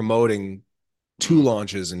and promoting two Mm-hmm.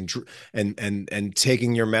 launches and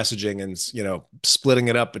taking your messaging and splitting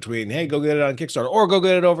it up between, hey, go get it on Kickstarter or go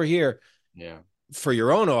get it over here, Yeah. for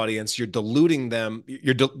your own audience, you're diluting them.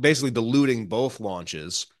 You're basically diluting both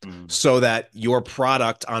launches Mm-hmm. so that your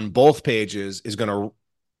product on both pages is going to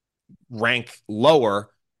rank lower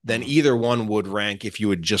than Mm-hmm. either one would rank if you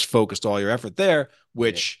had just focused all your effort there, Yeah.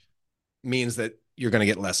 which means that you're going to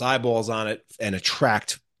get less eyeballs on it and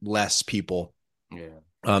attract less people Yeah.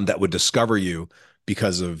 that would discover you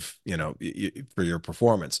because of for your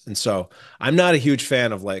performance. And so I'm not a huge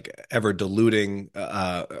fan of like ever diluting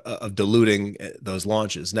those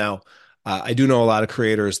launches. Now, I do know a lot of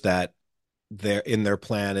creators that their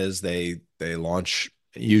plan is they launch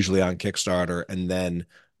usually on Kickstarter, and then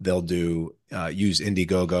they'll use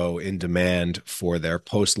Indiegogo in demand for their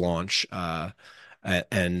post launch,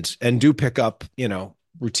 and do pick up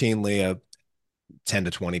routinely a 10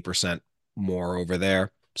 to 20% more over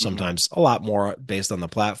there, Mm-hmm. sometimes a lot more based on the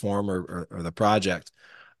platform or the project.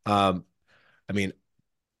 um, I mean,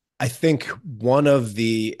 I think one of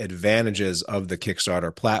the advantages of the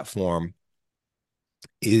Kickstarter platform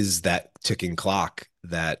is that ticking clock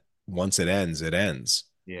that once it ends, and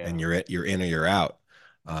Yeah. you're in or you're out.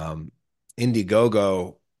 Um,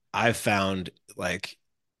 Indiegogo, I've found, like,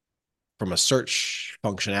 from a search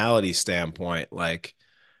functionality standpoint, like,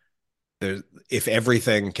 there, if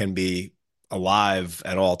everything can be alive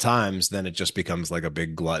at all times, then it just becomes like a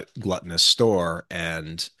big gluttonous store,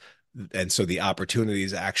 and so the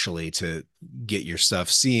opportunities actually to get your stuff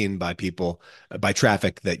seen by people, by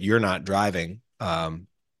traffic that you're not driving,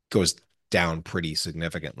 goes down pretty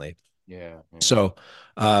significantly. Yeah. Yeah. So,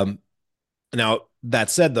 um, now that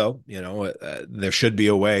said, though, there should be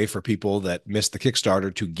a way for people that missed the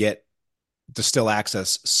Kickstarter to still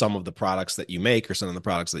access some of the products that you make or some of the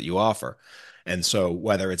products that you offer. And so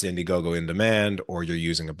whether it's Indiegogo in demand, or you're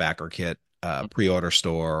using a backer kit pre-order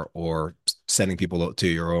store, or sending people to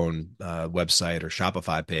your own website or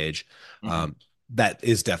Shopify page, Mm-hmm. um, that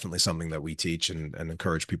is definitely something that we teach and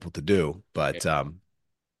encourage people to do. Yeah. But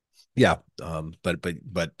yeah,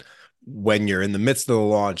 but when you're in the midst of the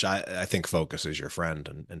launch, I think focus is your friend,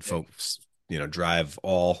 and Yeah. focus, drive,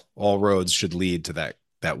 all roads should lead to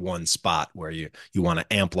that one spot where you want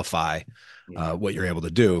to amplify Yeah. what you're able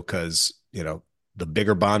to do, because the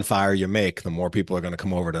bigger bonfire you make, the more people are going to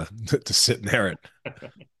come over to sit near it.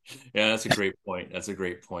 Yeah, that's a great point. That's a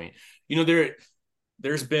great point.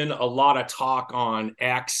 There's been a lot of talk on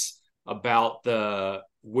X about the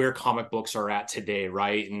where comic books are at today,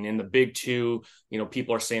 right? And in the big two,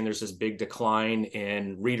 people are saying there's this big decline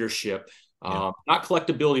in readership, Yeah, not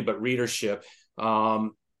collectability, but readership.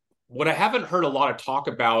 What I haven't heard a lot of talk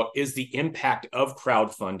about is the impact of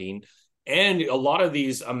crowdfunding. And a lot of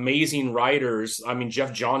these amazing writers, I mean,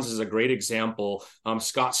 Jeff Johns is a great example.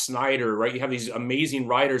 Scott Snyder, right? You have these amazing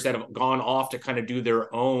writers that have gone off to kind of do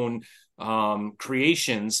their own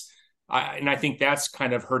creations. And I think that's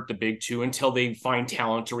kind of hurt the big two until they find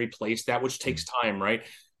talent to replace that, which takes time, right?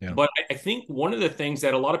 yeah, But I think one of the things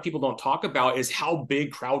that a lot of people don't talk about is how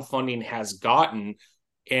big crowdfunding has gotten.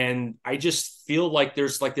 And I just feel like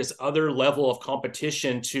there's like this other level of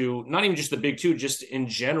competition to not even just the big two, just in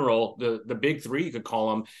general, the big three, you could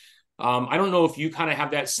call them. I don't know if you kind of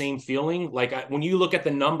have that same feeling. Like when you look at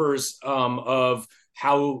the numbers of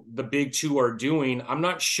how the big two are doing, I'm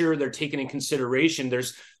not sure they're taking in consideration.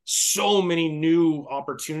 There's so many new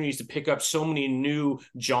opportunities to pick up so many new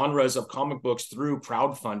genres of comic books through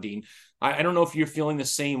crowdfunding. I don't know if you're feeling the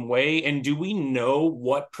same way. And do we know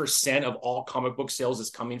what percent of all comic book sales is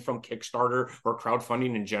coming from Kickstarter or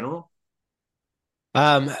crowdfunding in general?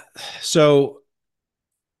 Um, so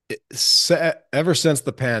ever since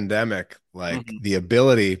the pandemic, like Mm-hmm. the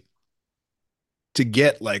ability to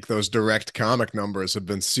get like those direct comic numbers have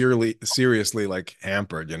been seriously like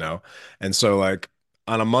hampered, you know? And so like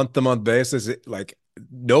on a month-to-month basis, like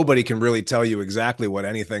nobody can really tell you exactly what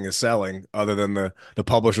anything is selling other than the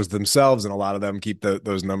publishers themselves, and a lot of them keep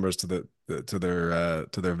those numbers to to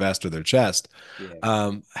their vest or their chest. Yeah.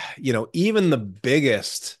 Um, even the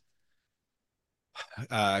biggest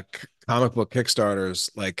comic book Kickstarters,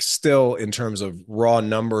 like still in terms of raw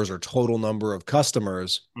numbers or total number of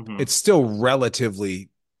customers, Mm-hmm. it's still relatively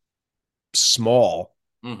small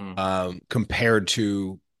Mm-hmm. compared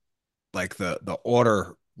to like the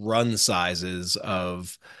order run sizes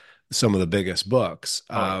of some of the biggest books.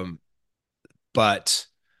 Oh yeah. But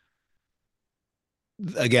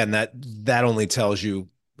again, that only tells you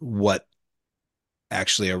what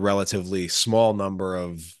actually a relatively small number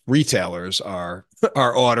of retailers are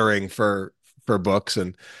ordering for books,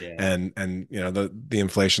 Yeah. and the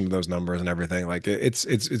inflation of those numbers and everything. Like it's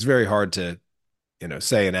very hard to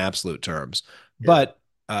say in absolute terms. Sure. But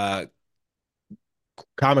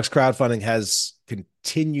comics crowdfunding has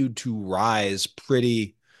continued to rise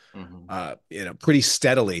Mm-hmm. pretty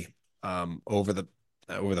steadily over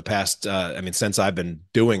the past I mean, since I've been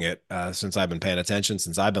doing it, since I've been paying attention,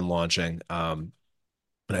 since I've been launching. And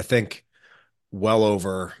I think well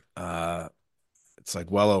over it's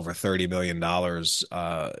like well over $30 million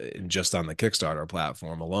just on the Kickstarter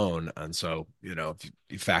platform alone. And so, if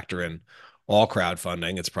you factor in all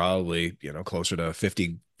crowdfunding, it's probably, closer to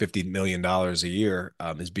 $50 million a year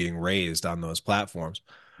is being raised on those platforms.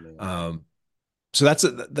 Yeah. Um, so that's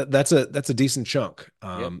a decent chunk.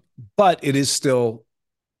 Yep. But it is still,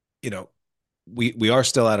 you know, we are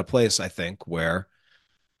still at a place, I think, where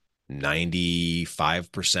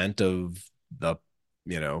 95% of the,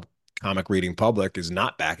 you know, comic reading public is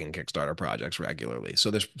not backing Kickstarter projects regularly. So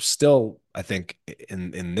there's still, I think,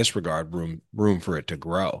 in this regard, room for it to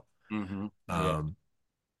grow. Mm-hmm. Yeah. Um,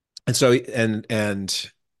 and so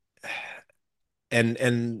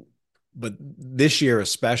and but this year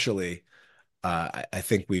especially, I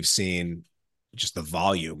think we've seen just the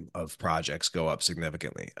volume of projects go up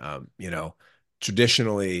significantly.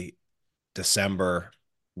 Traditionally December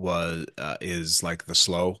was is like the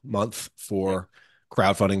slow month Yeah. for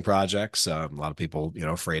crowdfunding projects. A lot of people,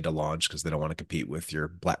 afraid to launch because they don't want to compete with your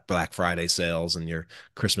Black Friday sales and your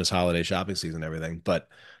Christmas holiday shopping season and everything. But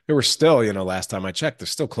there were still, last time I checked, there's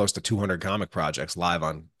still close to 200 comic projects live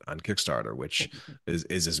on Kickstarter, which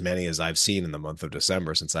is as many as I've seen in the month of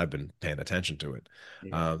December since I've been paying attention to it.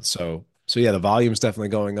 Yeah. So yeah, the volume's definitely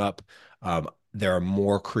going up. There are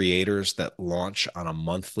more creators that launch on a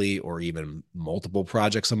monthly or even multiple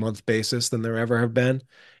projects a month basis than there ever have been.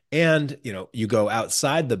 And, you go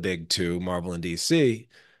outside the big two, Marvel and DC,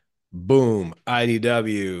 boom,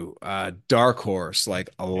 IDW, Dark Horse, like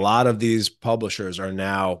a Yeah. lot of these publishers are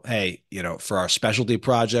now, hey, for our specialty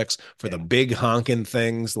projects, for the Yeah. big honking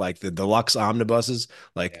things like the deluxe omnibuses, Yeah.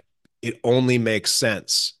 like it only makes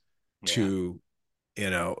sense Yeah. to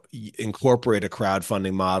incorporate a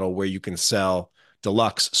crowdfunding model where you can sell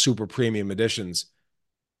deluxe super premium editions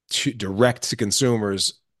direct to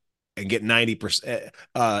consumers and get 90%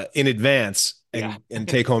 in advance, Yeah. and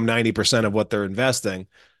take home 90% of what they're investing,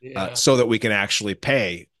 Yeah. so that we can actually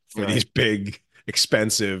pay for Right. these big,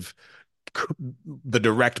 expensive, the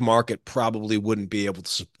direct market probably wouldn't be able to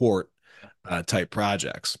support type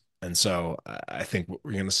projects. And so I think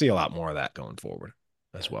we're going to see a lot more of that going forward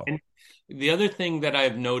as well. And the other thing that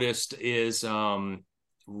I've noticed is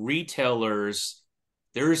retailers,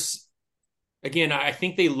 there's again, I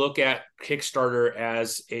think they look at Kickstarter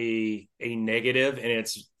as a negative, and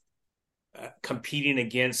it's competing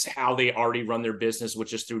against how they already run their business,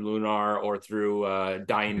 which is through Lunar or through Mhm.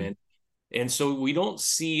 Diamond. And so we don't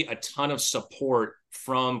see a ton of support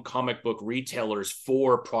from comic book retailers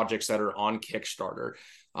for projects that are on Kickstarter.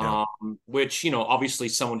 Yeah. Which, obviously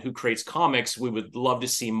someone who creates comics, we would love to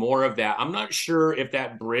see more of that. I'm not sure if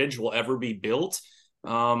that bridge will ever be built.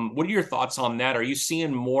 What are your thoughts on that? Are you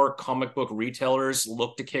seeing more comic book retailers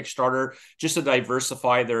look to Kickstarter just to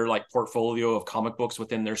diversify their like portfolio of comic books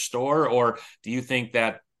within their store, or do you think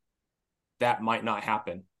that that might not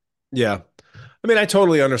happen? Yeah. I mean, I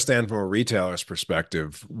totally understand from a retailer's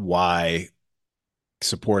perspective why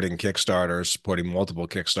supporting Kickstarters, supporting multiple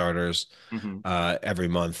Kickstarters Mm-hmm. every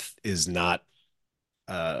month is not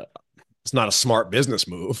uh, it's not a smart business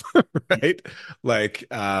move, right? Like,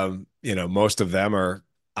 most of them are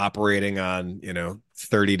operating on,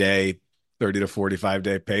 30 to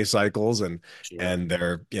 45-day pay cycles, and Sure. and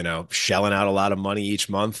they're, shelling out a lot of money each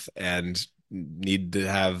month and need to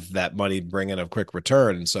have that money bring in a quick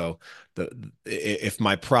return. And so if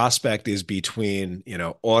my prospect is between,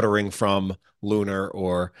 ordering from Lunar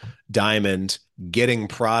or Diamond, getting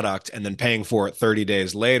product and then paying for it 30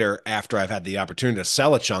 days later after I've had the opportunity to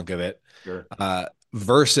sell a chunk of it, Sure.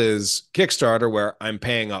 versus Kickstarter, where I'm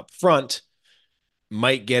paying up front,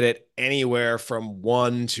 might get it anywhere from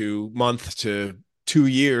 1 month to 2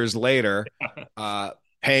 years later, uh,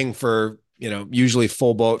 paying for, usually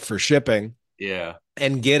full boat for shipping Yeah.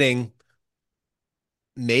 and getting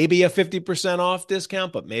maybe a 50% off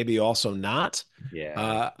discount, but maybe also not.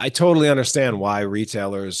 Yeah. I totally understand why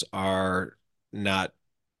retailers are not,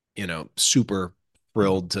 super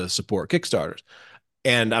thrilled to support Kickstarters.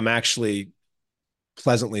 And I'm actually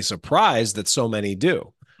pleasantly surprised that so many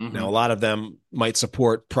do. Now, a Mm-hmm. lot of them might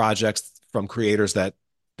support projects from creators that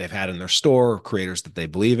they've had in their store, creators that they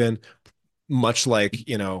believe in, much like,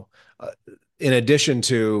 uh, in addition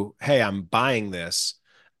to, hey, I'm buying this,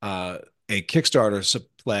 a Kickstarter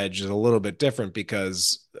pledge is a little bit different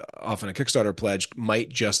because often a Kickstarter pledge might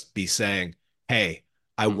just be saying, hey,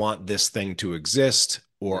 I Mm-hmm. want this thing to exist,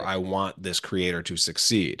 or Right. I want this creator to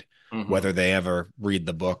succeed, Mm-hmm. whether they ever read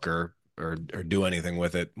the book or do anything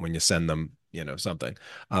with it when you send them, something.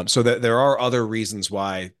 So that there are other reasons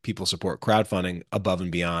why people support crowdfunding above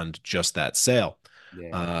and beyond just that sale.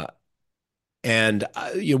 Yeah. Uh, and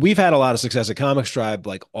we've had a lot of success at Comix Tribe,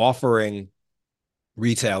 like offering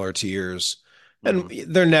retailer tiers, and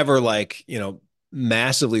Mm-hmm. they're never like,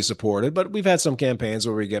 massively supported, but we've had some campaigns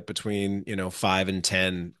where we get between, 5 and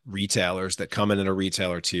 10 retailers that come in a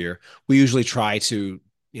retailer tier. We usually try to,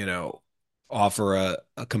 you know, offer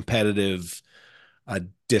a competitive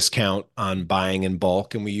discount on buying in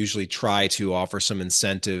bulk, and we usually try to offer some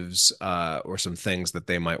incentives or some things that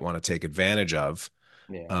they might want to take advantage of.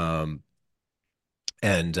 Yeah. Um,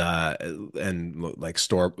 and like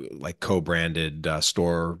store, like co-branded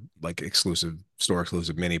store, like exclusive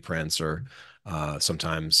mini prints, or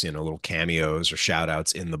sometimes, little cameos or shout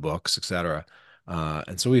outs in the books, etc.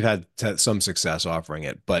 And so we've had some success offering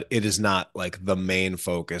it, but it is not like the main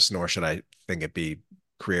focus, nor should I think it be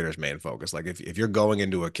creators' main focus. Like if you're going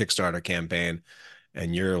into a Kickstarter campaign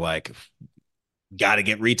and you're like, got to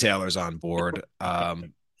get retailers on board,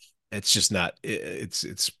 it's just not,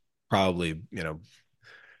 it's probably,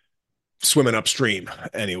 swimming upstream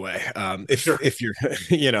anyway. If Sure. you're,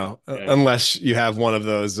 Yeah. unless you have one of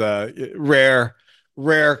those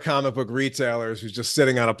rare comic book retailers who's just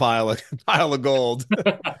sitting on a pile of gold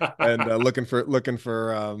and looking for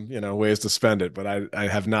ways to spend it. But I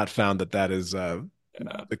have not found that is Yeah.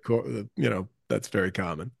 the core. That's very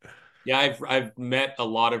common. Yeah, I've met a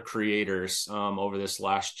lot of creators over this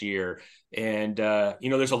last year, and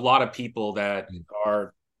there's a lot of people that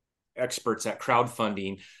are experts at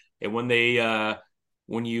crowdfunding, and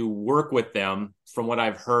when you work with them, from what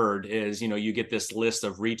I've heard, is you get this list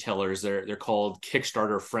of retailers. They're called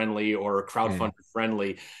Kickstarter friendly or crowdfunder Mm.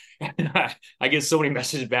 friendly. And I get so many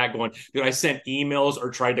messages back going, dude, I sent emails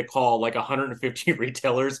or tried to call like 150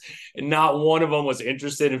 retailers, and not one of them was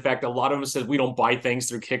interested. In fact, a lot of them said we don't buy things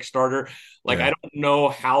through Kickstarter. Like, I Yeah. don't know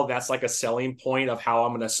how that's like a selling point of how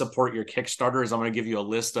I'm going to support your Kickstarter is I'm going to give you a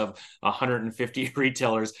list of 150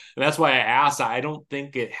 retailers. And that's why I asked. I don't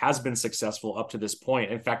think it has been successful up to this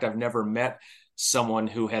point. In fact, I've never met someone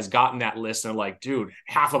who has gotten that list and they're like, dude,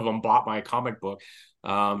 half of them bought my comic book.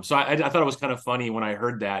 So I thought it was kind of funny when I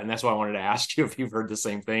heard that, and that's why I wanted to ask you if you've heard the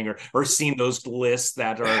same thing or seen those lists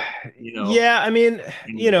that are, Yeah, I mean,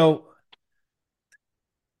 you in, know,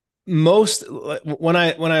 most when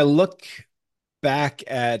I look back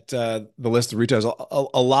at the list of retailers,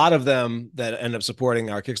 a lot of them that end up supporting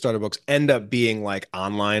our Kickstarter books end up being like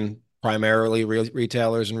online, primarily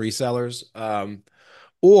retailers and resellers,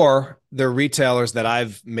 or they're retailers that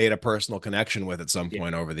I've made a personal connection with at some yeah,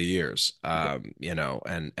 point over the years, and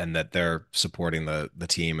that they're supporting the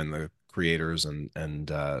team and the creators and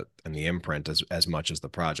the imprint as much as the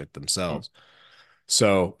project themselves.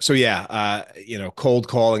 So yeah, cold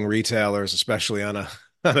calling retailers, especially on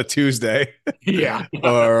on a Tuesday Yeah.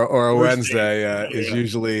 or a Thursday. Wednesday is Yeah.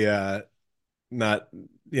 usually not,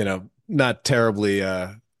 not terribly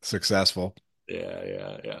successful. Yeah.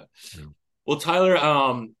 Yeah. Yeah. Yeah. Well, Tyler,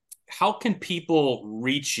 how can people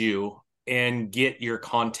reach you and get your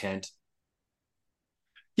content?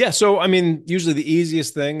 Yeah, so I mean, usually the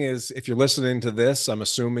easiest thing is if you're listening to this, I'm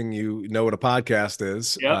assuming you know what a podcast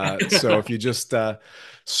is. Yeah. So if you just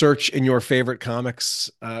search in your favorite comics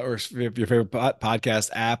or your favorite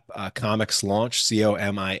podcast app, Comix Launch,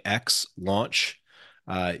 Comix Launch,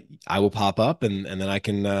 uh, I will pop up and then I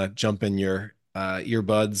can jump in your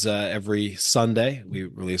earbuds every Sunday. We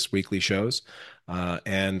release weekly shows.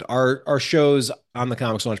 And our shows on the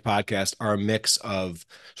Comics Launch podcast are a mix of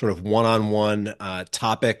sort of one-on-one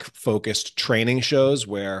topic focused training shows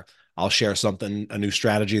where I'll share something, a new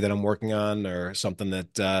strategy that I'm working on, or something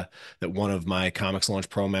that one of my Comics Launch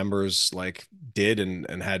Pro members like did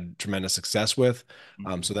and had tremendous success with.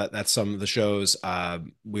 So that's some of the shows. I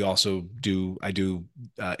do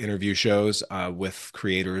interview shows with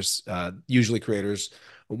creators, usually creators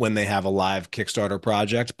when they have a live Kickstarter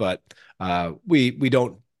project, but we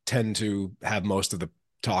don't tend to have most of the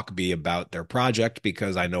talk be about their project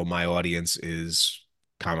because I know my audience is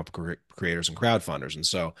comic book creators and crowdfunders. And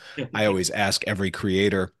so I always ask every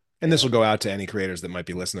creator, and this Yeah. will go out to any creators that might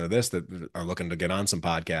be listening to this that are looking to get on some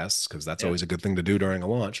podcasts, because that's Yeah. always a good thing to do during a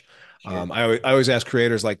launch. Sure. I always ask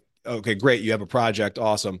creators like, okay, great, you have a project,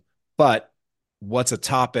 awesome, but what's a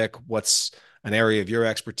topic? What's an area of your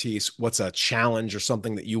expertise? What's a challenge or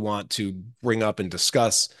something that you want to bring up and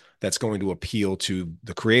discuss that's going to appeal to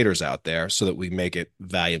the creators out there so that we make it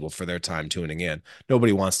valuable for their time tuning in.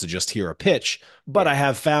 Nobody wants to just hear a pitch, but Yeah. I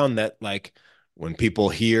have found that like when people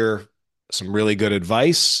hear some really good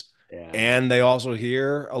advice Yeah. and they also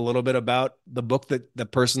hear a little bit about the book that the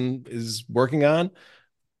person is working on,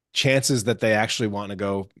 chances that they actually want to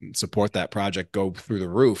go support that project go through the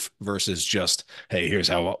roof versus just, hey, here's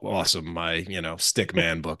how awesome my, stick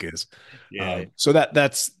man book is. Yeah. So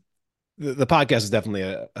that's the podcast is definitely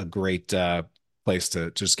a great place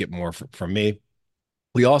to just get more from me.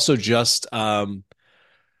 We also just I'm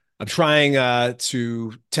trying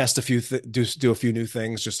to test a few do a few new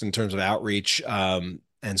things just in terms of outreach, and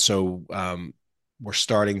so we're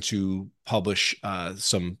starting to publish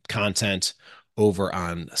some content over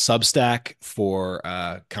on Substack for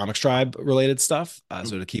Comix Tribe related stuff.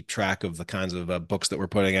 So to keep track of the kinds of books that we're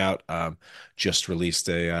putting out, just released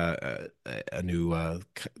a new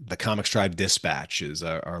the Comix Tribe Dispatch is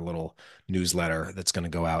our little newsletter that's going to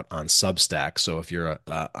go out on Substack. So if you're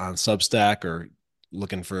on Substack or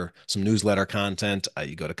looking for some newsletter content,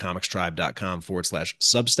 you go to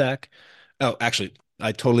comixtribe.com/Substack. Oh, actually,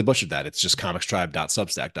 I totally butchered that. It's just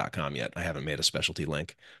comixtribe.substack.com yet. I haven't made a specialty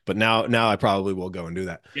link, but now I probably will go and do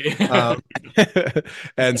that. Yeah.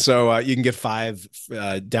 And so you can get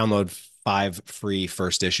download 5 free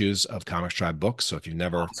first issues of Comix Tribe books. So if you've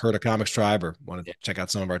never Awesome. heard of Comix Tribe or want to Yeah. check out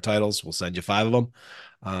some of our titles, we'll send you 5 of them.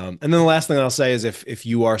 And then the last thing I'll say is if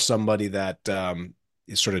you are somebody that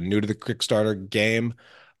is sort of new to the Kickstarter game,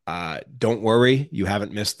 don't worry, you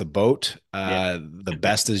haven't missed the boat. Yeah. The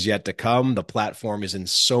best is yet to come. The platform is in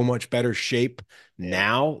so much better shape Yeah.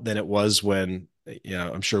 now than it was when,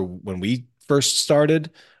 I'm sure when we first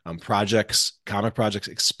started. Comic projects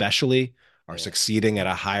especially, are Yeah. succeeding at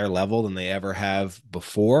a higher level than they ever have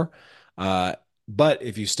before. But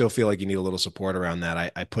if you still feel like you need a little support around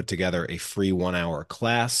that, I put together a free 1 hour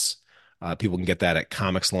class. People can get that at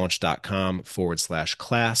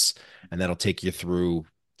comixlaunch.com/class, and that'll take you through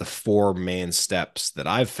the 4 main steps that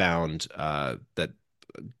I've found that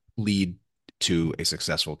lead to a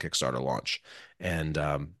successful Kickstarter launch. And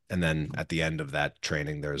then at the end of that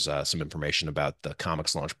training, there's some information about the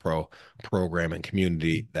Comix Launch Pro program and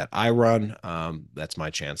community that I run. That's my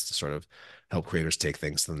chance to sort of help creators take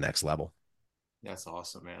things to the next level. That's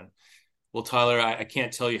awesome, man. Well, Tyler, I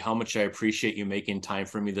can't tell you how much I appreciate you making time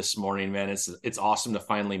for me this morning, man. It's awesome to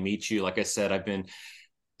finally meet you. Like I said, I've been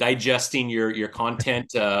digesting your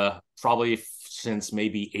content probably since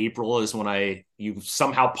maybe April is when you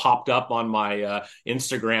somehow popped up on my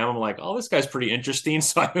Instagram. I'm like, oh, this guy's pretty interesting.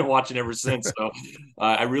 So I've been watching ever since. So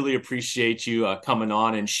I really appreciate you coming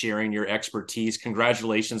on and sharing your expertise.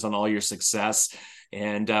 Congratulations on all your success.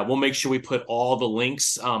 And we'll make sure we put all the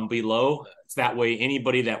links below. That way,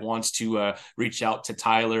 anybody that wants to reach out to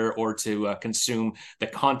Tyler or to consume the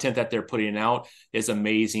content that they're putting out is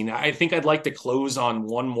amazing. I think I'd like to close on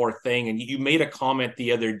one more thing. And you made a comment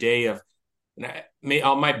the other day of, I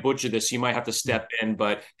might butcher this, you might have to step in,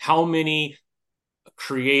 but how many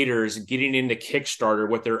creators getting into Kickstarter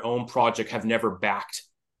with their own project have never backed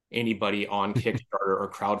anybody on Kickstarter or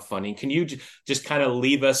crowdfunding. Can you just kind of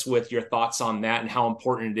leave us with your thoughts on that and how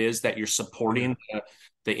important it is that you're supporting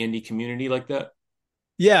the indie community like that?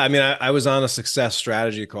 Yeah, I mean, I was on a success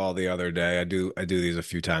strategy call the other day. I do these a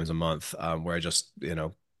few times a month, where I just,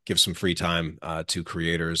 give some free time to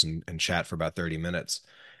creators and chat for about 30 minutes.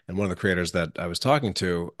 And one of the creators that I was talking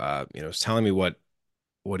to, was telling me what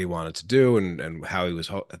he wanted to do and how he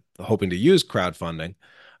was hoping to use crowdfunding.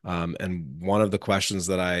 And one of the questions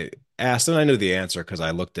that I asked, and I knew the answer because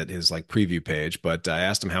I looked at his like preview page, but I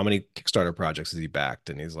asked him how many Kickstarter projects has he backed,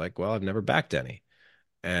 and he's like, "Well, I've never backed any."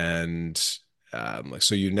 And like,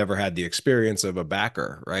 so you never had the experience of a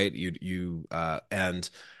backer, right? And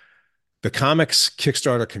the comics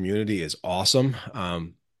Kickstarter community is awesome.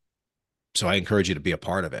 So I encourage you to be a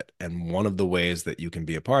part of it. And one of the ways that you can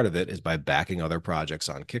be a part of it is by backing other projects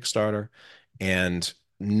on Kickstarter, and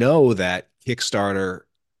know that Kickstarter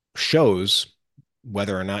shows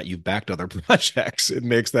whether or not you've backed other projects. It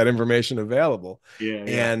makes that information available. Yeah,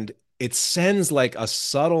 yeah. And it sends like a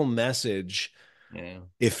subtle message. Yeah.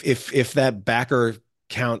 If that backer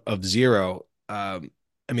count of 0, I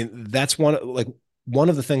mean, that's one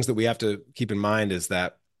of the things that we have to keep in mind is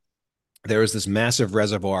that there is this massive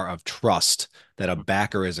reservoir of trust that a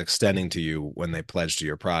backer is extending to you when they pledge to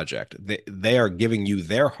your project. They are giving you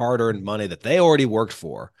their hard-earned money that they already worked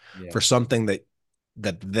for something that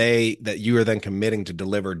you are then committing to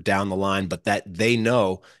deliver down the line, but that they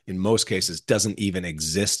know in most cases doesn't even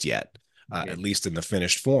exist yet, at least in the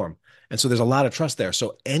finished form. And so there's a lot of trust there.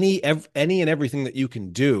 So any and everything that you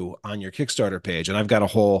can do on your Kickstarter page, and I've got a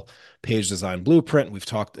whole page design blueprint. We've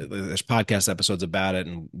talked, there's podcast episodes about it,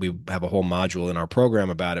 and we have a whole module in our program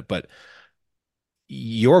about it. But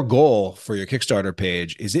your goal for your Kickstarter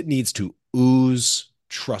page is it needs to ooze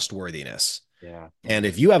trustworthiness. Yeah. And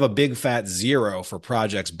if you have a big fat 0 for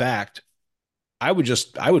projects backed, I would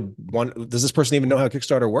want, does this person even know how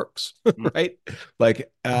Kickstarter works? Right?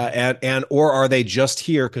 Like, or are they just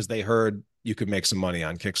here because they heard you could make some money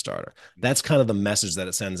on Kickstarter? That's kind of the message that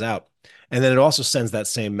it sends out. And then it also sends that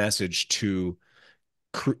same message to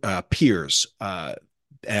peers,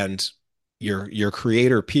 and your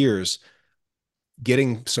creator peers.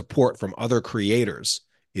 Getting support from other creators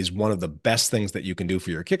is one of the best things that you can do for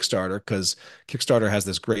your Kickstarter, because Kickstarter has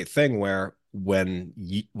this great thing where when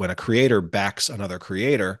a creator backs another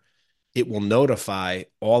creator, it will notify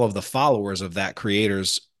all of the followers of that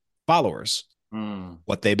creator's followers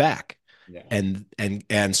what they back. Yeah.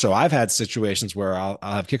 And so I've had situations where I'll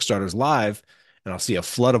have Kickstarters live and I'll see a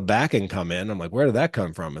flood of backing come in. I'm like, where did that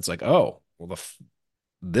come from? It's like, oh, well,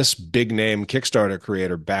 this big name Kickstarter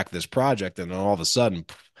creator backed this project, and then all of a sudden,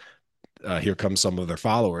 here comes some of their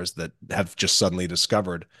followers that have just suddenly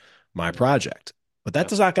discovered my project. But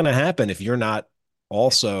that's not going to happen if you're not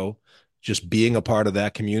also just being a part of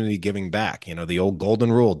that community, giving back. The old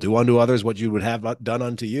golden rule: do unto others what you would have done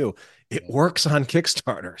unto you. It works on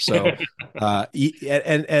Kickstarter. So,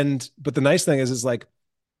 but the nice thing is like,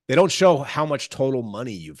 they don't show how much total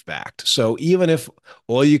money you've backed. So even if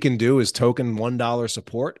all you can do is token $1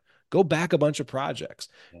 support, go back a bunch of projects.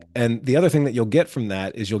 And the other thing that you'll get from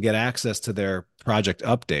that is you'll get access to their project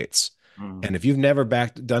updates. And if you've never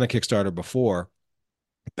done a Kickstarter before,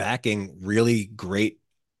 backing really great,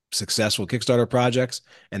 successful Kickstarter projects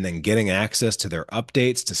and then getting access to their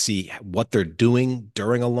updates to see what they're doing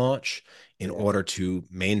during a launch in order to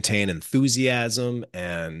maintain enthusiasm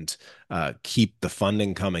and keep the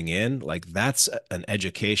funding coming in, like, that's an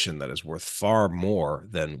education that is worth far more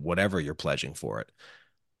than whatever you're pledging for it.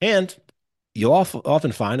 And you'll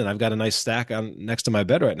often find, and I've got a nice stack next to my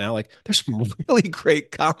bed right now, like, there's some really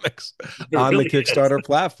great comics on the Kickstarter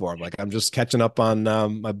platform. Like, I'm just catching up on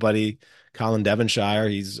my buddy Colin Devonshire.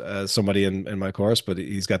 He's somebody in my course, but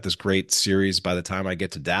he's got this great series By the Time I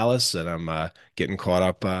Get to Dallas, and I'm getting caught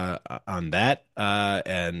up on that,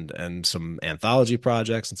 and some anthology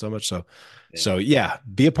projects and so much. So yeah,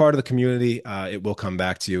 be a part of the community. It will come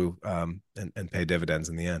back to you, and pay dividends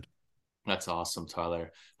in the end. That's awesome,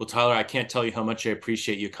 Tyler. Well, Tyler, I can't tell you how much I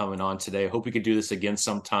appreciate you coming on today. I hope we could do this again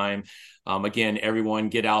sometime. Again, everyone,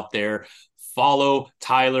 get out there, follow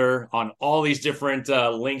Tyler on all these different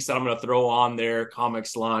links that I'm going to throw on there.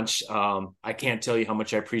 Comix Launch. I can't tell you how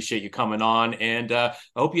much I appreciate you coming on, and I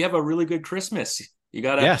hope you have a really good Christmas. You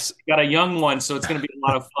got a young one, so it's going to be a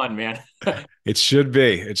lot of fun, man. It should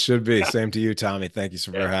be. Same to you, Tommy. Thank you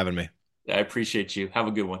for having me. I appreciate you. Have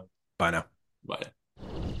a good one. Bye now. Bye.